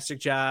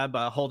fantastic job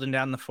holding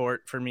down the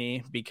fort for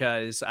me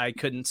because I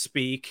couldn't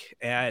speak,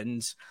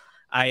 and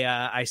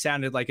I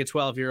sounded like a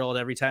 12-year-old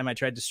every time I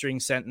tried to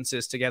string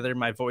sentences together.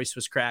 My voice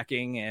was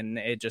cracking, and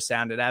it just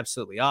sounded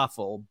absolutely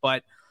awful.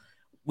 But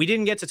we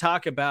didn't get to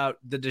talk about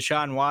the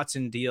Deshaun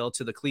Watson deal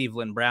to the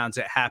Cleveland Browns.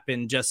 It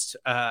happened just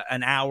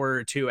an hour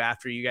or two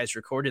after you guys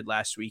recorded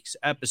last week's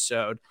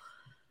episode.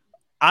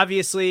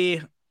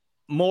 Obviously,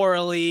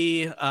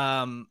 morally,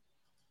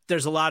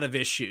 there's a lot of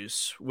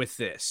issues with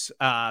this.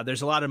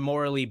 There's a lot of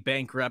morally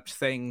bankrupt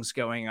things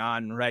going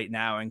on right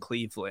now in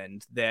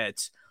Cleveland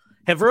that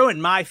have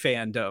ruined my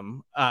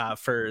fandom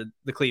for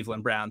the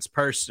Cleveland Browns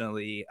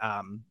personally.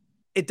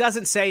 It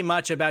doesn't say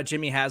much about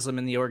Jimmy Haslam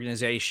and the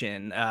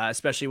organization,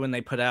 especially when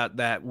they put out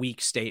that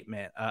weak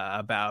statement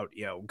about,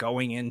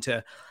 going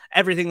into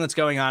everything that's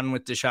going on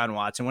with Deshaun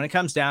Watson. When it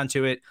comes down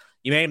to it,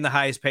 you made him the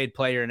highest paid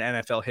player in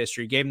NFL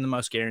history, gave him the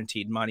most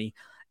guaranteed money,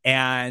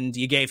 and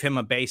you gave him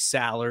a base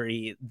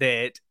salary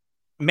that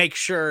makes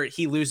sure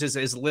he loses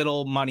as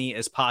little money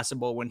as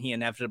possible when he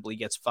inevitably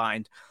gets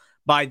fined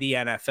by the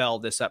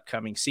NFL this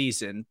upcoming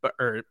season,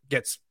 or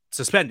gets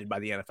suspended by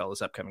the NFL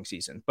this upcoming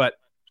season. But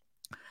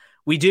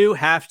we do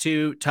have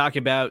to talk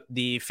about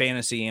the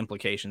fantasy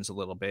implications a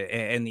little bit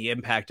and the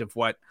impact of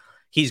what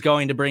he's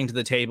going to bring to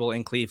the table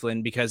in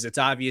Cleveland, because it's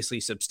obviously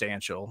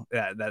substantial.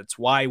 That's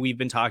why we've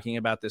been talking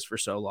about this for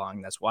so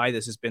long. That's why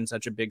this has been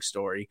such a big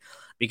story,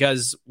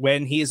 because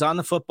when he is on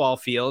the football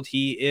field,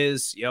 he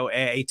is,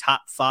 a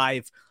top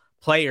 5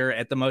 player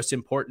at the most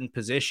important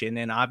position.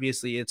 And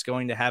obviously it's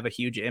going to have a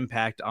huge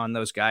impact on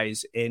those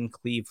guys in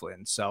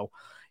Cleveland. So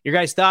your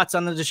guys' thoughts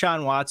on the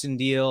Deshaun Watson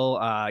deal?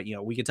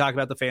 We can talk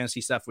about the fantasy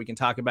stuff. We can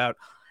talk about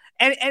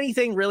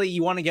anything really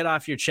you want to get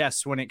off your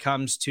chest when it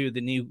comes to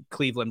the new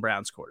Cleveland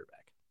Browns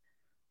quarterback.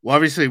 Well,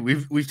 obviously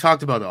we've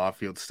talked about the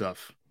off-field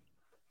stuff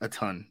a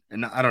ton,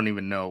 and I don't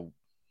even know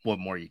what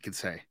more you could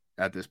say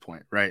at this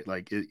point, right?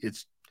 Like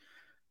it's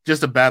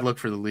just a bad look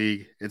for the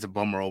league. It's a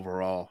bummer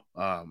overall.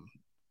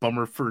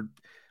 Bummer for.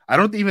 I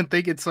don't even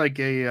think it's like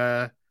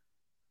a.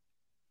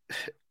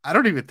 I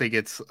don't even think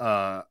it's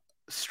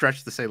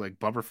stretch to say like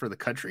bummer for the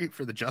country,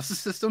 for the justice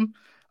system.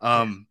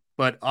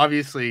 But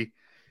obviously,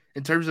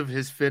 in terms of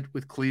his fit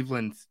with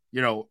Cleveland,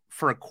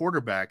 for a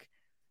quarterback,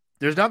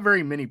 there's not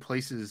very many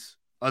places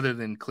other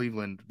than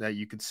Cleveland that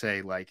you could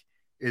say like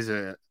is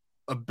a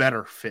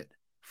better fit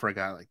for a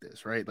guy like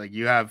this, right? Like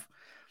you have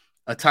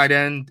a tight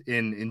end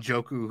in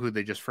Njoku, who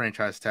they just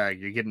franchise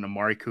tag. You're getting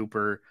Amari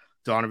Cooper,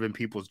 Donovan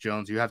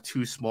Peoples-Jones. You have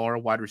 2 smaller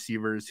wide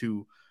receivers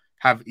who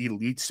have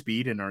elite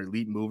speed and are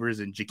elite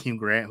movers, and Jakeem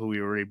Grant, who we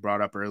already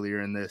brought up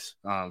earlier in this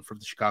from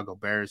the Chicago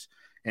Bears,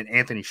 and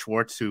Anthony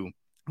Schwartz, who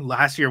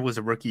last year was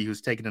a rookie who's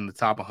taken in the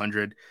top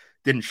 100,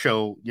 didn't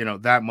show,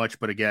 that much.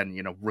 But again,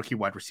 rookie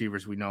wide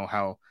receivers, we know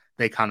how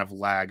they kind of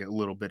lag a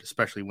little bit,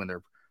 especially when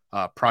they're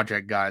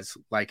project guys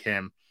like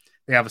him.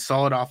 They have a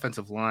solid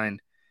offensive line.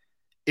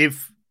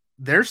 If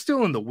they're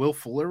still in the Will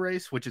Fuller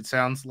race, which it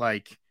sounds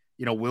like,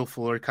 Will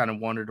Fuller kind of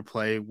wanted to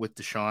play with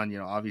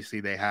Deshaun,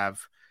 obviously they have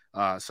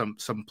some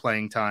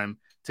playing time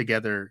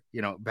together,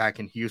 back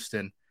in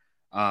Houston.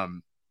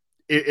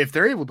 If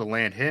they're able to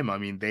land him, I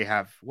mean, they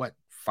have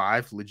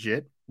 5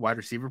 legit wide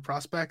receiver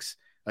prospects,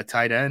 a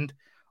tight end.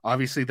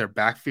 Obviously, their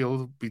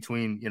backfield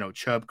between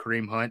Chubb,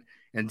 Kareem Hunt,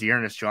 and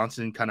Dearness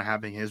Johnson kind of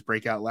having his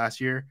breakout last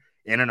year,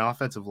 and an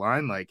offensive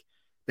line, like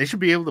they should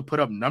be able to put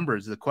up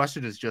numbers. The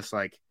question is just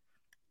like,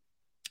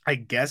 I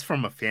guess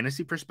from a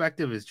fantasy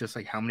perspective, is just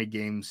like how many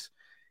games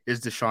is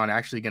Deshaun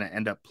actually going to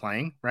end up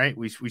playing, right?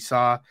 We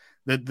saw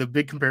the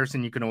big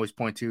comparison you can always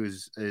point to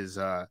is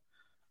Ben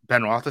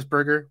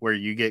Roethlisberger, where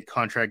you get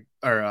contract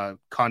or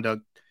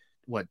conduct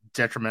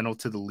detrimental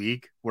to the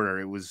league, where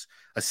it was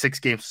a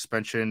 6-game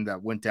suspension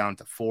that went down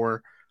to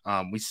 4.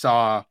 We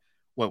saw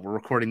we're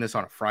recording this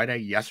on a Friday.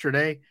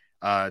 Yesterday,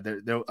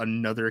 there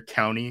another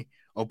county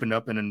opened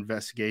up an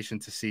investigation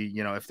to see,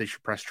 if they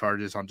should press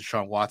charges on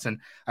Deshaun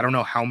Watson. I don't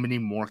know how many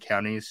more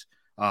counties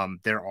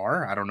there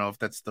are. I don't know if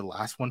that's the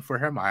last one for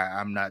him.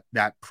 I'm not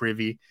that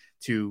privy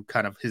to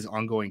kind of his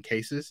ongoing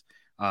cases.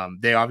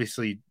 They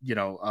obviously,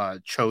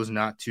 chose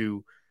not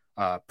to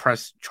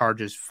press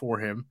charges for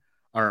him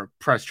or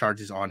press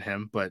charges on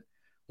him, but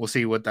we'll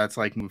see what that's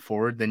like moving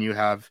forward. Then you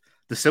have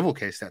the civil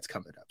case that's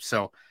coming up.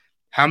 So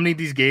how many of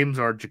these games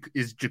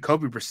is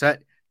Jacoby Brissett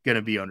going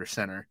to be under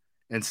center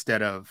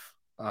instead of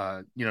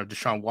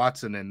Deshaun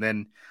Watson? And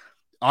then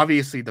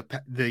obviously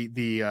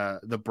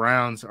the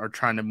Browns are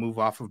trying to move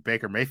off of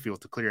Baker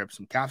Mayfield to clear up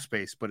some cap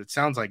space, but it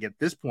sounds like at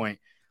this point,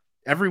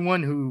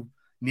 everyone who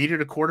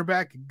needed a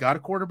quarterback got a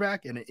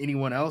quarterback, and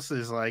anyone else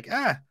is like,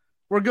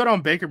 we're good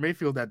on Baker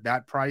Mayfield at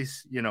that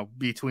price,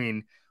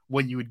 between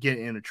what you would get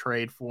in a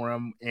trade for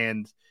him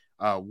and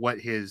what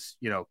his,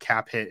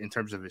 cap hit in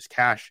terms of his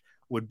cash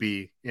would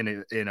be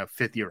in a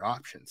fifth-year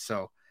option.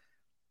 So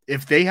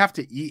if they have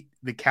to eat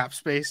the cap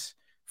space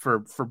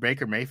for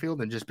Baker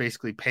Mayfield and just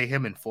basically pay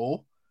him in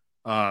full,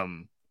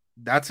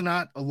 that's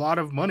not a lot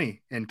of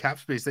money in cap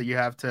space that you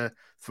have to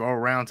throw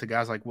around to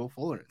guys like Will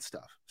Fuller and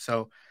stuff.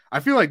 So I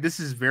feel like this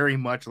is very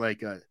much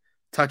like a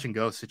touch and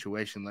go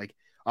situation. Like,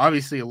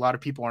 obviously a lot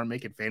of people aren't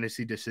making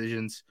fantasy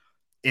decisions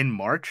in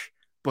March,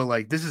 but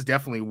like, this is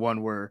definitely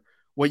one where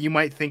what you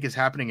might think is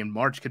happening in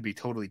March could be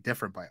totally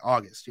different by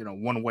August,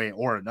 one way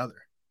or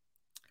another.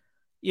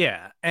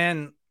 Yeah.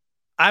 And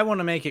I want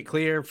to make it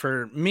clear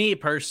for me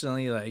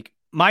personally, like,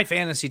 my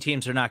fantasy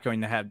teams are not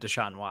going to have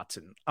Deshaun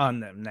Watson on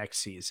them next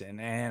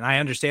season. And I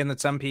understand that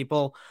some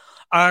people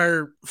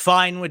are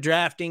fine with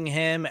drafting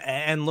him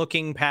and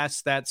looking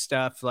past that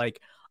stuff.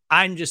 Like,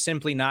 I'm just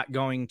simply not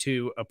going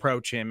to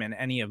approach him in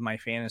any of my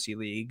fantasy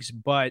leagues,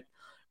 but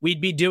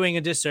we'd be doing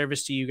a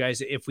disservice to you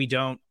guys if we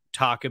don't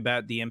talk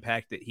about the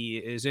impact that he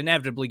is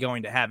inevitably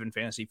going to have in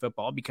fantasy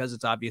football, because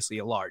it's obviously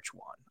a large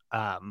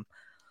one.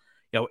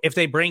 If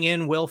they bring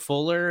in Will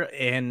Fuller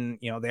and,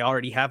 they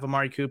already have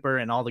Amari Cooper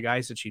and all the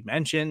guys that you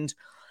mentioned,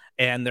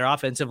 and their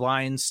offensive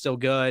line's still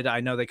good.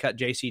 I know they cut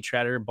JC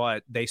Tretter,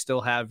 but they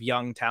still have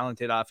young,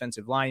 talented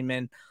offensive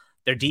linemen.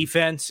 Their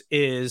defense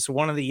is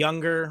one of the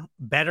younger,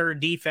 better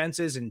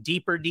defenses and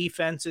deeper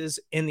defenses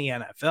in the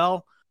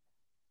NFL.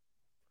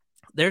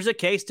 There's a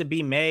case to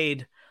be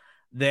made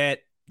that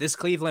this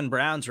Cleveland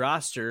Browns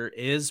roster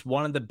is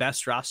one of the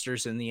best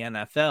rosters in the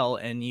NFL,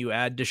 and you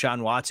add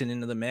Deshaun Watson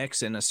into the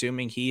mix, and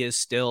assuming he is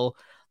still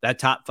that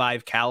top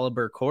 5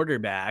 caliber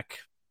quarterback,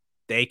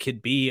 they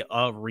could be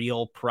a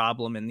real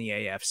problem in the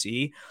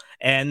AFC,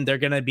 and they're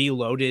going to be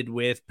loaded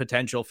with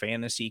potential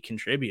fantasy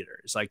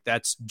contributors. Like,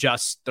 that's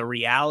just the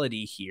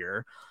reality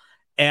here.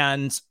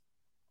 And,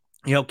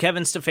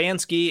 Kevin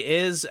Stefanski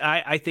is,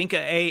 I think,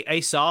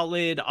 a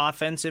solid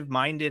offensive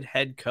minded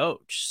head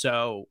coach.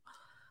 So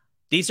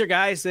these are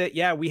guys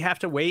that, we have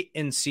to wait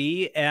and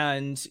see.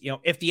 And,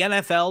 if the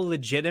NFL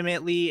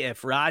legitimately,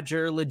 if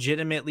Roger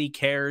legitimately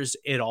cares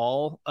at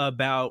all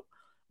about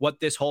what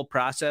this whole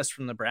process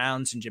from the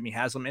Browns and Jimmy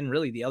Haslam and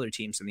really the other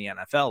teams in the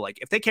NFL, like,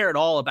 if they care at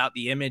all about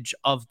the image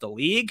of the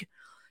league,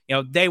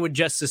 they would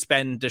just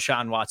suspend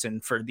Deshaun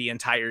Watson for the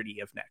entirety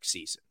of next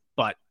season.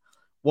 But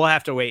we'll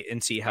have to wait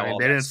and see how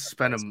they didn't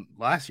suspend him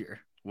last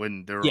year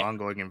when there were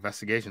ongoing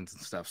investigations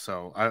and stuff.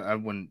 So I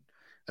wouldn't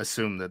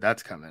assume that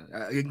that's coming.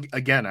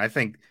 Again, I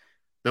think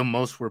the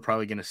most we're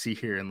probably going to see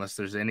here, unless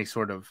there's any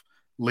sort of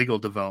legal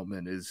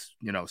development, is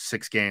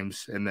 6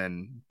 games and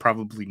then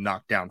probably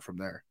knocked down from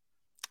there.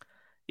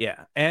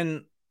 Yeah.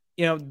 And,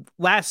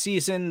 last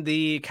season,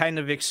 the kind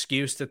of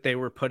excuse that they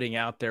were putting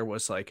out there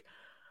was like,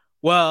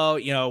 well,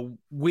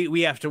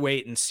 we have to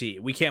wait and see.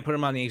 We can't put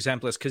him on the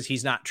exempt list because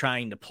he's not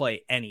trying to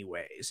play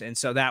anyways. And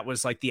so that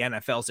was like the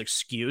NFL's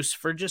excuse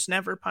for just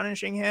never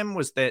punishing him,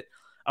 was that,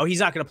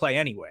 he's not going to play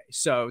anyway.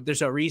 So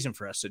there's no reason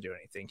for us to do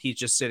anything. He's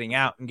just sitting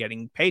out and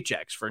getting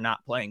paychecks for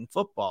not playing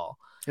football.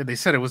 Yeah, they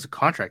said it was a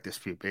contract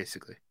dispute,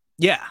 basically.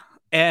 Yeah.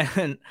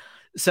 And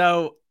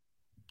so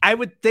I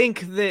would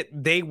think that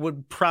they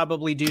would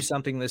probably do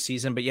something this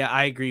season, but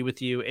I agree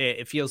with you.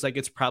 It feels like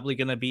it's probably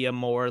going to be a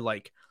more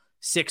like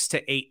 6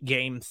 to 8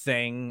 game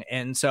thing.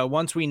 And so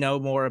once we know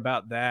more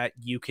about that,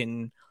 you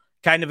can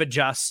kind of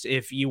adjust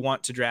if you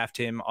want to draft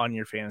him on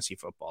your fantasy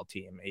football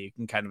team. You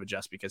can kind of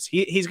adjust because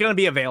he's going to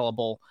be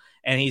available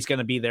and he's going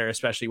to be there,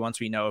 especially once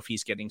we know if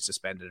he's getting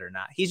suspended or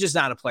not. He's just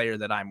not a player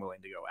that I'm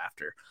willing to go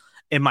after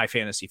in my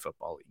fantasy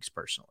football leagues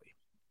personally.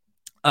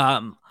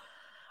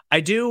 I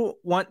do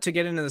want to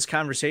get into this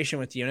conversation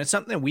with you, and it's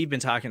something that we've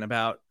been talking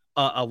about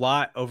a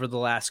lot over the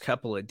last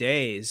couple of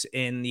days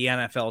in the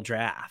NFL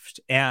draft.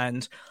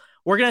 And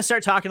we're going to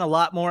start talking a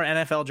lot more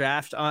NFL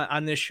draft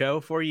on this show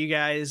for you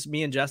guys.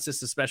 Me and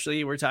Justice,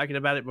 especially, we're talking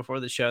about it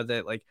before the show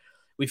that like,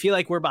 we feel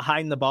like we're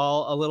behind the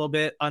ball a little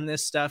bit on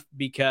this stuff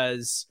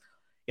because,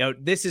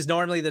 this is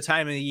normally the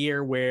time of the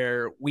year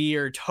where we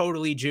are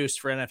totally juiced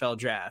for NFL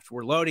draft.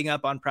 We're loading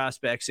up on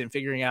prospects and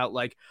figuring out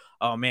like,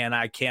 oh man,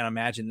 I can't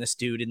imagine this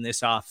dude in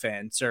this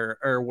offense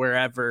or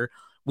wherever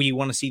we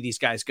want to see these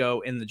guys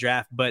go in the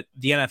draft. But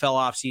the NFL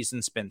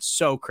offseason's been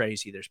so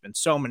crazy. There's been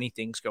so many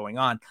things going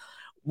on.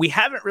 We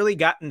haven't really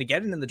gotten to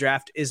get into the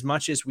draft as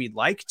much as we'd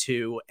like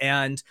to.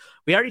 And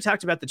we already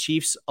talked about the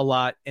Chiefs a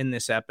lot in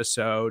this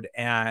episode,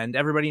 and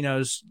everybody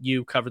knows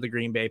you cover the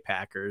Green Bay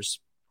Packers.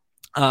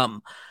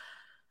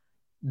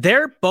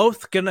 They're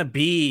both going to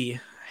be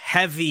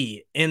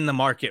heavy in the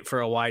market for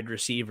a wide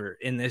receiver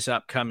in this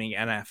upcoming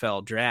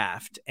NFL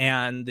draft.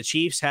 And the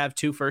Chiefs have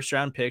 2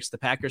 first-round picks. The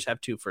Packers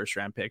have 2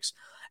 first-round picks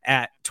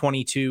at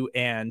 22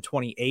 and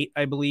 28,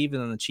 I believe.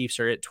 And then the Chiefs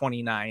are at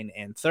 29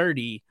 and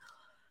 30.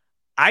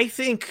 I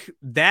think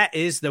that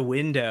is the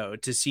window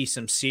to see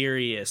some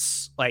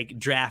serious like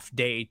draft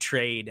day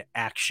trade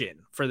action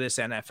for this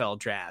NFL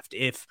draft.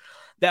 If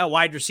that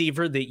wide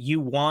receiver that you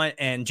want,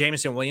 and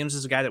Jameson Williams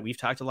is a guy that we've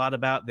talked a lot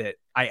about that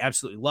I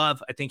absolutely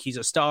love. I think he's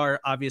a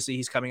star. Obviously,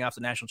 he's coming off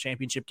the national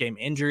championship game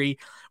injury,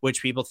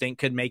 which people think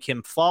could make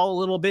him fall a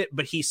little bit,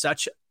 but he's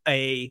such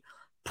a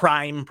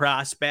prime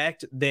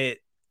prospect that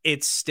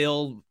it's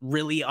still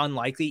really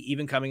unlikely,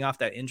 even coming off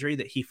that injury,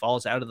 that he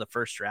falls out of the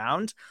first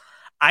round.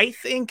 I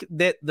think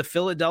that the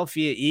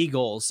Philadelphia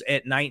Eagles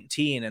at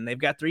 19, and they've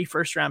got 3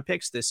 first-round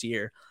picks this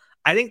year,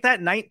 I think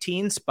that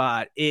 19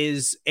 spot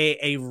is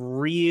a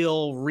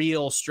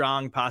real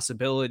strong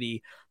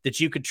possibility that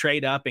you could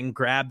trade up and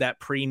grab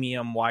that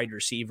premium wide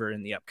receiver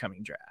in the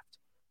upcoming draft.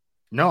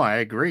 No, I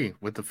agree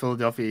with the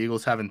Philadelphia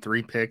Eagles having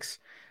 3 picks,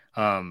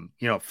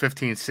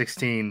 15,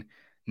 16,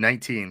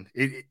 19.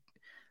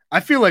 I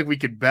feel like we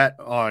could bet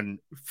on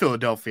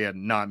Philadelphia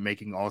not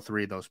making all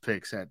 3 of those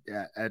picks at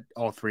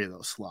all 3 of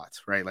those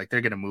slots, right? Like they're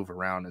going to move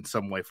around in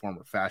some way, form,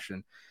 or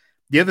fashion.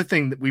 The other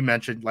thing that we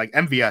mentioned, like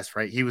MVS,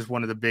 right? He was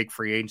one of the big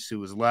free agents who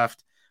was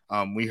left.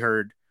 We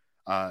heard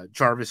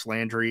Jarvis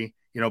Landry,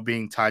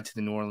 being tied to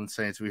the New Orleans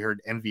Saints. We heard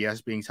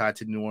MVS being tied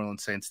to the New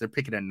Orleans Saints. They're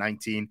picking at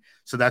 19.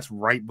 So that's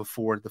right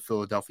before the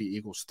Philadelphia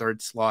Eagles'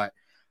 3rd slot.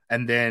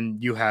 And then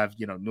you have,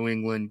 New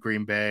England,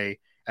 Green Bay,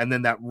 and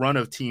then that run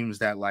of teams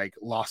that like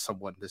lost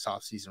someone this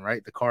offseason,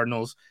 right? The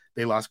Cardinals,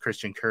 they lost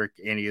Christian Kirk.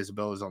 Andy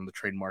Isabella is on the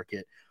trade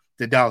market.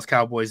 The Dallas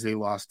Cowboys, they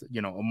lost,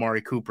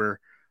 Amari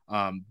Cooper.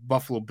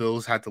 Buffalo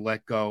Bills had to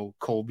let go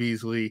Cole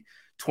Beasley.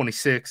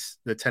 26,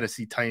 the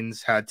Tennessee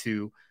Titans had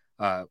to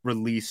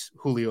release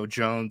Julio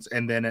Jones.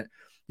 And then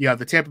you have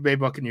the Tampa Bay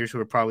Buccaneers,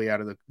 who are probably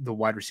out of the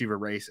wide receiver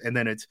race. And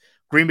then it's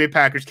Green Bay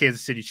Packers,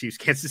 Kansas City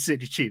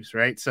Chiefs,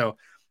 right? So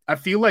I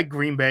feel like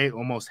Green Bay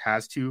almost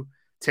has to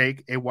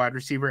take a wide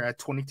receiver at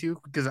 22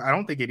 because I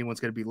don't think anyone's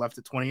going to be left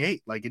at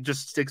 28. Like it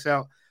just sticks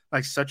out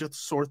like such a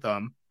sore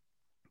thumb.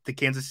 The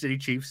Kansas City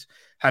Chiefs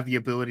have the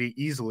ability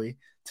easily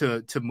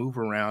to move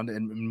around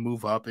and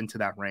move up into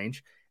that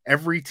range.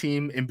 Every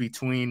team in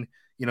between,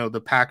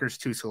 the Packers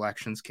 2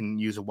 selections can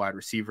use a wide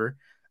receiver.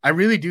 I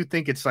really do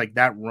think it's like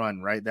that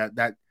run, right?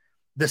 That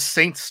the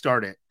Saints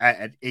start it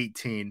at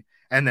 18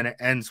 and then it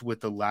ends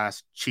with the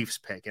last Chiefs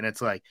pick. And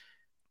it's like,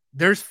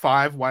 there's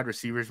 5 wide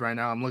receivers right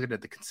now. I'm looking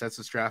at the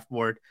consensus draft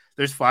board.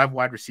 There's 5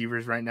 wide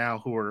receivers right now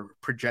who are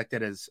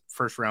projected as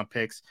first round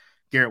picks.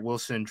 Garrett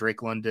Wilson,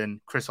 Drake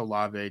London, Chris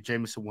Olave,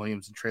 Jameson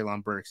Williams, and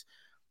Treylon Burks.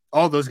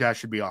 All those guys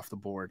should be off the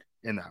board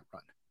in that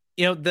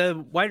run.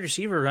 The wide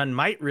receiver run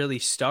might really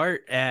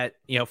start at,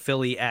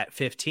 Philly at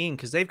 15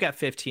 because they've got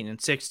 15 and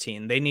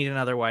 16. They need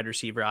another wide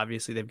receiver.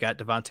 Obviously, they've got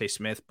Devontae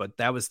Smith, but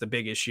that was the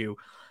big issue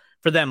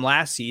for them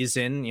last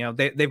season.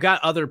 They've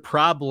got other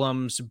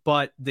problems,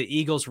 but the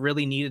Eagles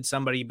really needed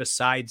somebody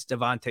besides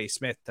Devontae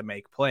Smith to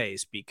make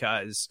plays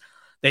because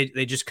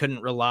they just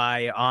couldn't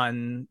rely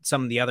on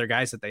some of the other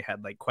guys that they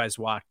had, like Quez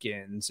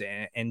Watkins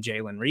and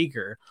Jalen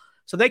Reagor.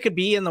 So they could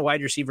be in the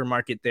wide receiver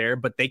market there,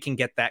 but they can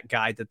get that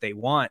guy that they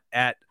want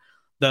at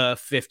the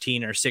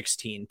 15 or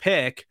 16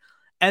 pick.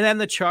 And then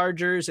the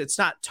Chargers, it's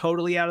not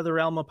totally out of the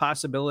realm of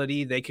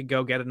possibility. They could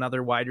go get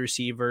another wide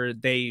receiver.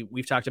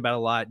 We've talked about a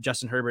lot.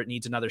 Justin Herbert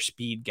needs another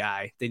speed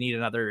guy. They need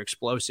another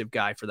explosive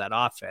guy for that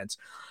offense.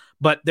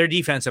 But their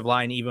defensive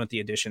line, even with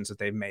the additions that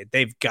they've made,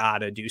 they've got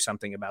to do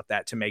something about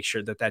that to make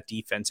sure that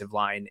defensive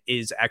line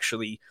is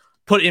actually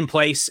put in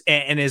place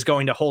and is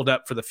going to hold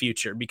up for the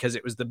future because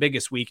it was the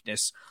biggest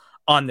weakness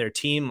on their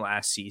team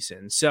last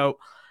season. So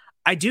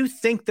I do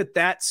think that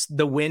that's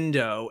the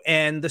window,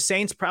 and the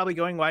Saints probably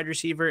going wide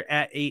receiver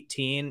at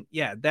 18.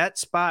 Yeah, that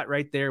spot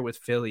right there with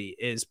Philly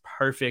is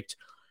perfect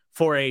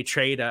for a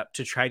trade up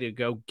to try to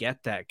go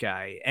get that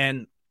guy.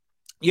 And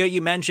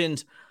you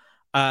mentioned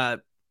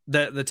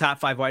the top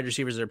 5 wide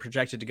receivers that are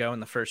projected to go in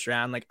the first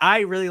round. Like, I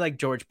really like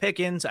George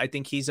Pickens. I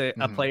think he's a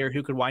player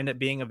who could wind up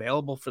being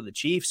available for the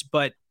Chiefs,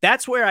 but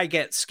that's where I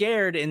get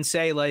scared and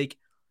say, like,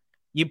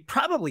 you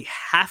probably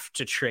have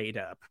to trade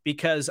up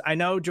because I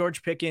know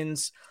George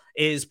Pickens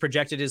is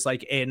projected as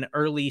like an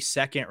early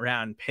 2nd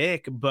round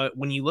pick, but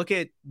when you look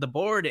at the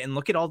board and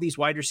look at all these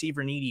wide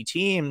receiver needy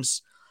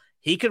teams,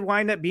 he could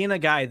wind up being a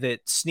guy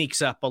that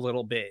sneaks up a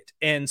little bit.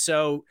 And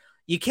so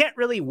you can't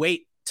really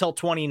wait till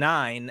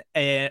 29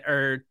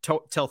 or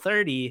till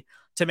 30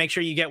 to make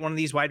sure you get one of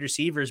these wide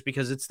receivers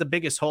because it's the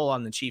biggest hole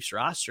on the Chiefs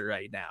roster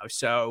right now.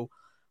 So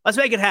let's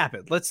make it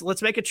happen.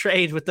 Let's make a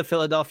trade with the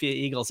Philadelphia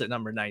Eagles at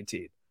number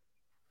 19.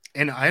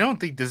 And I don't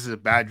think this is a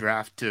bad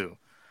draft to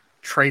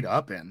trade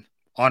up in,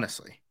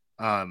 honestly.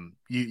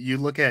 You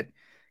look at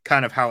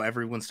kind of how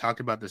everyone's talked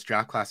about this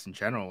draft class in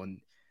general,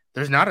 and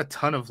there's not a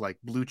ton of like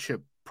blue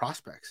chip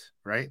prospects,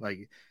 right?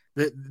 Like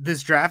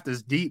this draft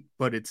is deep,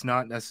 but it's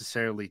not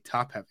necessarily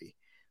top heavy.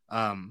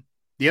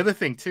 The other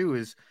thing too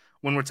is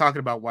when we're talking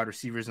about wide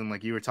receivers, and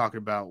like you were talking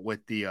about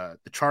with the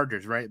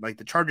Chargers, right? Like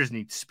the Chargers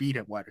need speed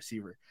at wide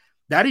receiver.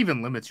 That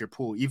even limits your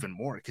pool even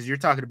more because you're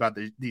talking about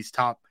these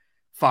top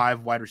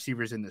 5 wide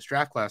receivers in this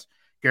draft class.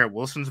 Garrett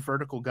Wilson's a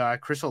vertical guy.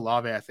 Chris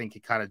Olave, I think,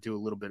 can kind of do a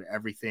little bit of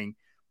everything.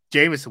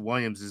 Jameson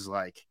Williams is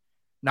like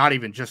not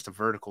even just a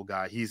vertical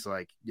guy. He's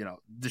like,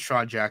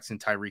 Deshaun Jackson,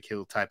 Tyreek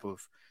Hill type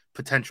of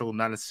potential.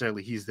 Not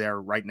necessarily he's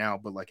there right now,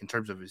 but like in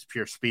terms of his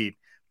pure speed,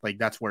 like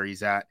that's where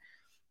he's at.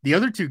 The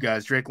other 2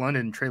 guys, Drake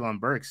London and Treylon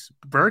Burks.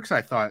 Burks,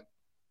 I thought,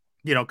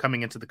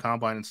 coming into the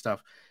combine and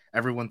stuff,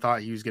 everyone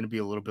thought he was going to be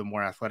a little bit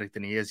more athletic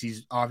than he is.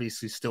 He's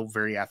obviously still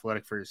very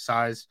athletic for his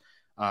size.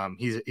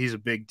 He's a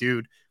big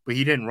dude, but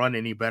he didn't run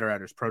any better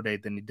at his pro day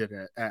than he did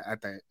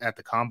at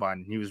the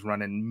combine. He was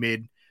running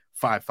mid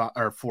 5.5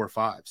 or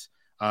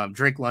 4.5s.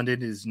 Drake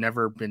London has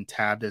never been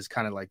tabbed as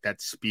kind of like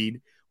that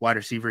speed wide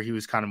receiver. He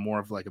was kind of more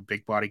of like a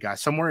big body guy,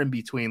 somewhere in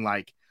between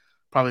like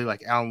probably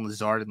like Alan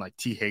Lazard and like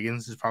T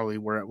Higgins is probably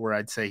where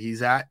I'd say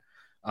he's at.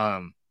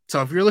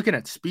 So if you're looking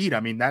at speed,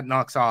 I mean, that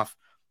knocks off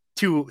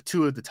two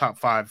of the top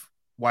 5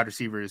 wide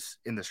receivers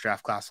in this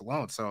draft class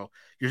alone. So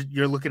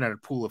you're looking at a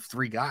pool of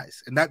 3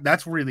 guys. And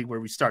that's really where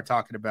we start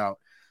talking about,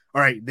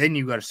 all right, then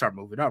you got to start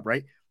moving up,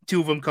 right?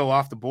 2 of them go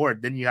off the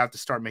board. Then you have to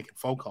start making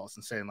phone calls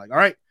and saying like, all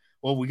right,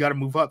 well, we got to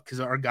move up because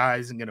our guy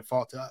isn't going to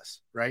fall to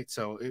us, right?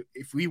 So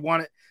if we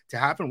want it to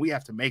happen, we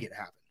have to make it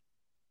happen.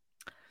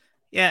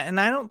 Yeah, and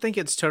I don't think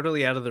it's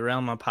totally out of the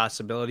realm of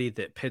possibility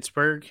that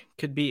Pittsburgh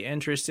could be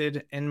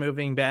interested in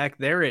moving back.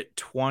 They're at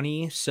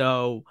 20,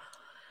 so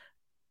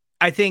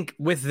I think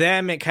with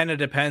them, it kind of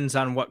depends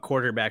on what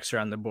quarterbacks are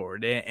on the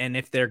board and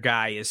if their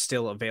guy is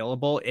still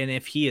available. And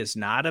if he is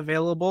not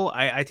available,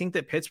 I think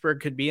that Pittsburgh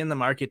could be in the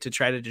market to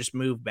try to just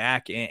move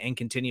back and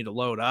continue to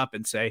load up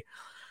and say,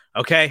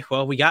 okay,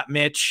 well, we got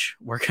Mitch.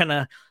 We're going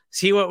to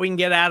see what we can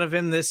get out of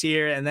him this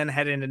year and then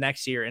head into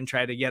next year and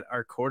try to get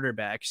our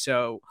quarterback.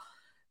 So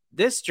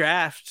this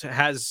draft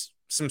has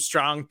some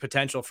strong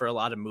potential for a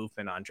lot of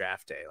movement on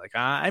draft day. Like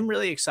I'm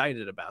really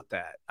excited about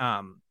that.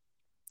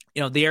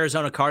 The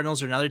Arizona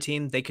Cardinals are another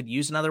team. They could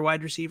use another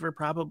wide receiver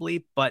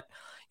probably, but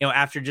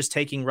after just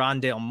taking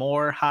Rondale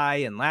Moore high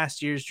in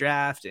last year's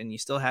draft, and you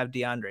still have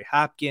DeAndre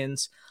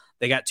Hopkins,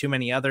 they got too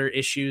many other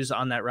issues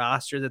on that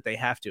roster that they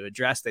have to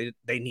address. They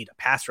need a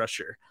pass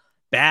rusher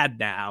bad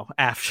now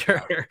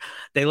after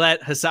they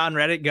let Hassan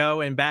Reddick go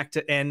and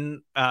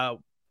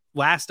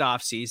last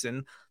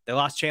offseason. They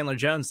lost Chandler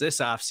Jones this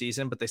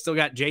offseason, but they still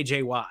got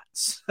J.J.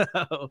 Watts.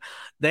 So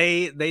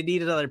they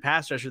need another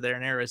pass rusher there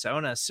in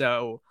Arizona.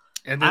 So,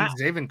 and then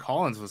Zaven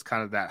Collins was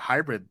kind of that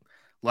hybrid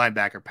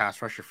linebacker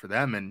pass rusher for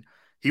them, and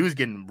he was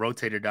getting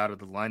rotated out of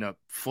the lineup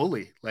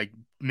fully, like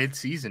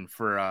mid-season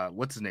for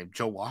what's his name,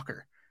 Joe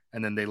Walker,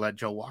 and then they let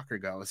Joe Walker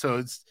go. So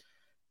it's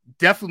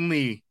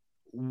definitely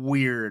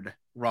weird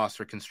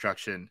roster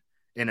construction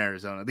in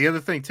Arizona. The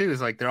other thing too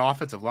is like their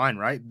offensive line,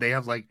 right? They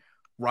have like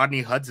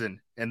Rodney Hudson,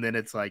 and then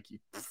it's like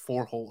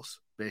 4 holes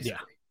basically. Yeah.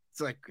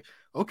 It's like,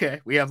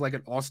 okay, we have like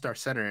an all-star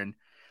center, and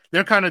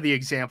they're kind of the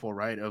example,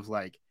 right, of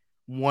like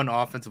one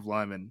offensive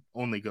lineman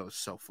only goes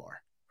so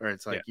far, or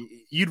it's like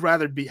you'd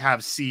rather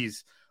have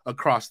C's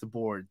across the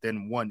board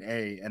than one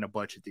A and a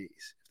bunch of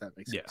D's, if that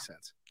makes any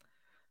sense.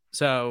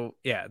 So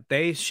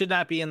they should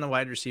not be in the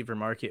wide receiver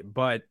market,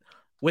 but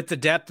with the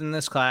depth in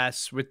this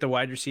class, with the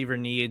wide receiver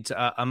needs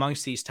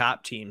amongst these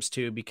top teams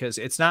too, because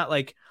it's not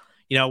like,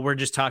 we're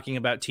just talking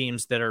about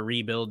teams that are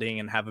rebuilding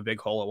and have a big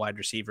hole at wide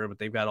receiver, but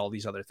they've got all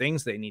these other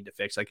things they need to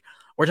fix. Like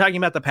we're talking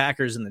about the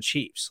Packers and the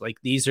Chiefs.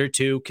 Like these are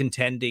 2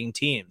 contending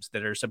teams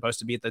that are supposed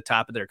to be at the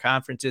top of their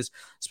conferences,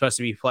 supposed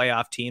to be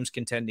playoff teams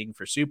contending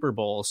for Super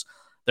Bowls.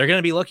 They're going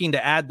to be looking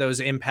to add those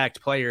impact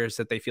players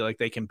that they feel like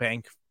they can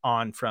bank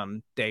on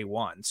from day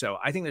one. So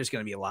I think there's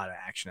going to be a lot of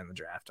action in the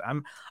draft.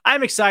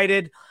 I'm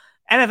excited.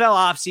 NFL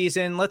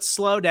offseason, let's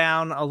slow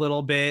down a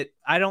little bit.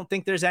 I don't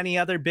think there's any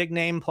other big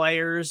name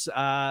players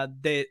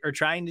that are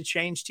trying to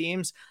change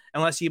teams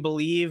unless you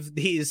believe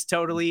these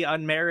totally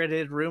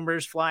unmerited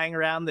rumors flying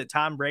around that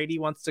Tom Brady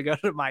wants to go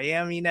to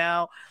Miami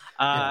now.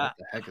 What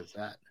the heck is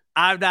that?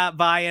 I'm not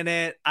buying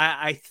it.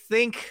 I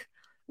think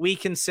we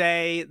can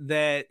say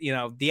that,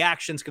 the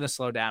action's going to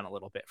slow down a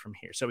little bit from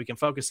here. So we can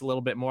focus a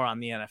little bit more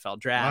on the NFL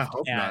draft. I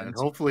hope not. And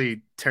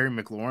hopefully Terry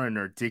McLaurin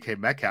or DK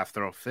Metcalf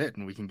throw a fit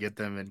and we can get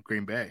them in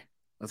Green Bay.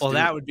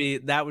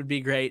 That would be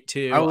great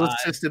too. I will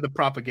assist in the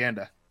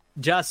propaganda.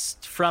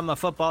 Just from a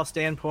football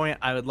standpoint,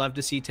 I would love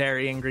to see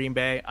Terry in Green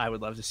Bay. I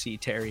would love to see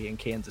Terry in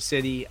Kansas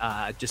City.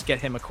 Just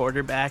get him a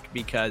quarterback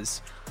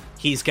because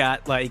he's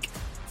got like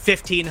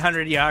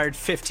 1,500 yard,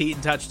 15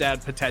 touchdown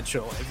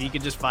potential. If you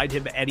could just find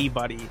him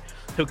anybody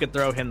who could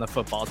throw him the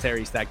football,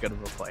 Terry's that good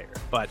of a player.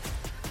 But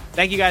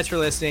thank you guys for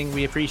listening.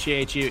 We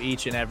appreciate you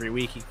each and every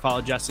week. You can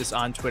follow Justice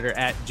on Twitter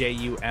at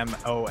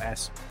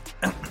JUMOS.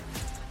 Oh,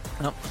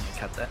 let me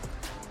cut that.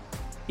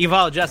 You can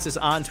follow Justice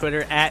on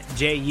Twitter at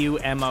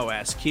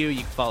JUMOSQ. You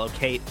can follow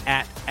Kate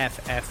at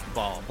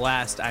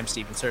FFBallBlast. I'm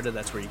Steven Serta.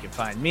 That's where you can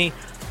find me.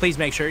 Please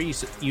make sure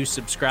you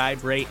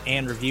subscribe, rate,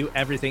 and review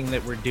everything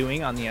that we're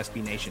doing on the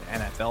SB Nation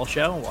NFL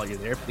show. While you're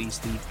there, please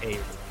leave a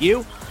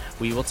review.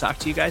 We will talk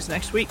to you guys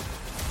next week.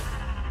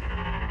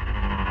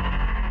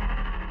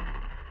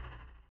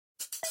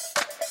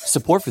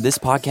 Support for this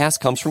podcast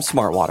comes from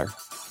Smartwater.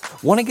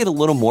 Want to get a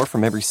little more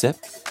from every sip?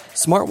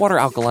 Smartwater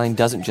Alkaline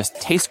doesn't just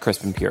taste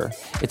crisp and pure,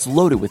 it's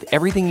loaded with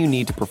everything you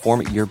need to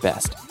perform at your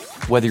best.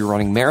 Whether you're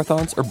running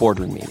marathons or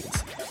boardroom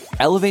meetings,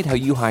 elevate how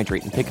you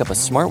hydrate and pick up a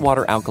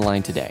Smartwater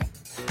Alkaline today.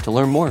 To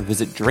learn more,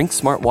 visit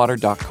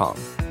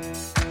drinksmartwater.com.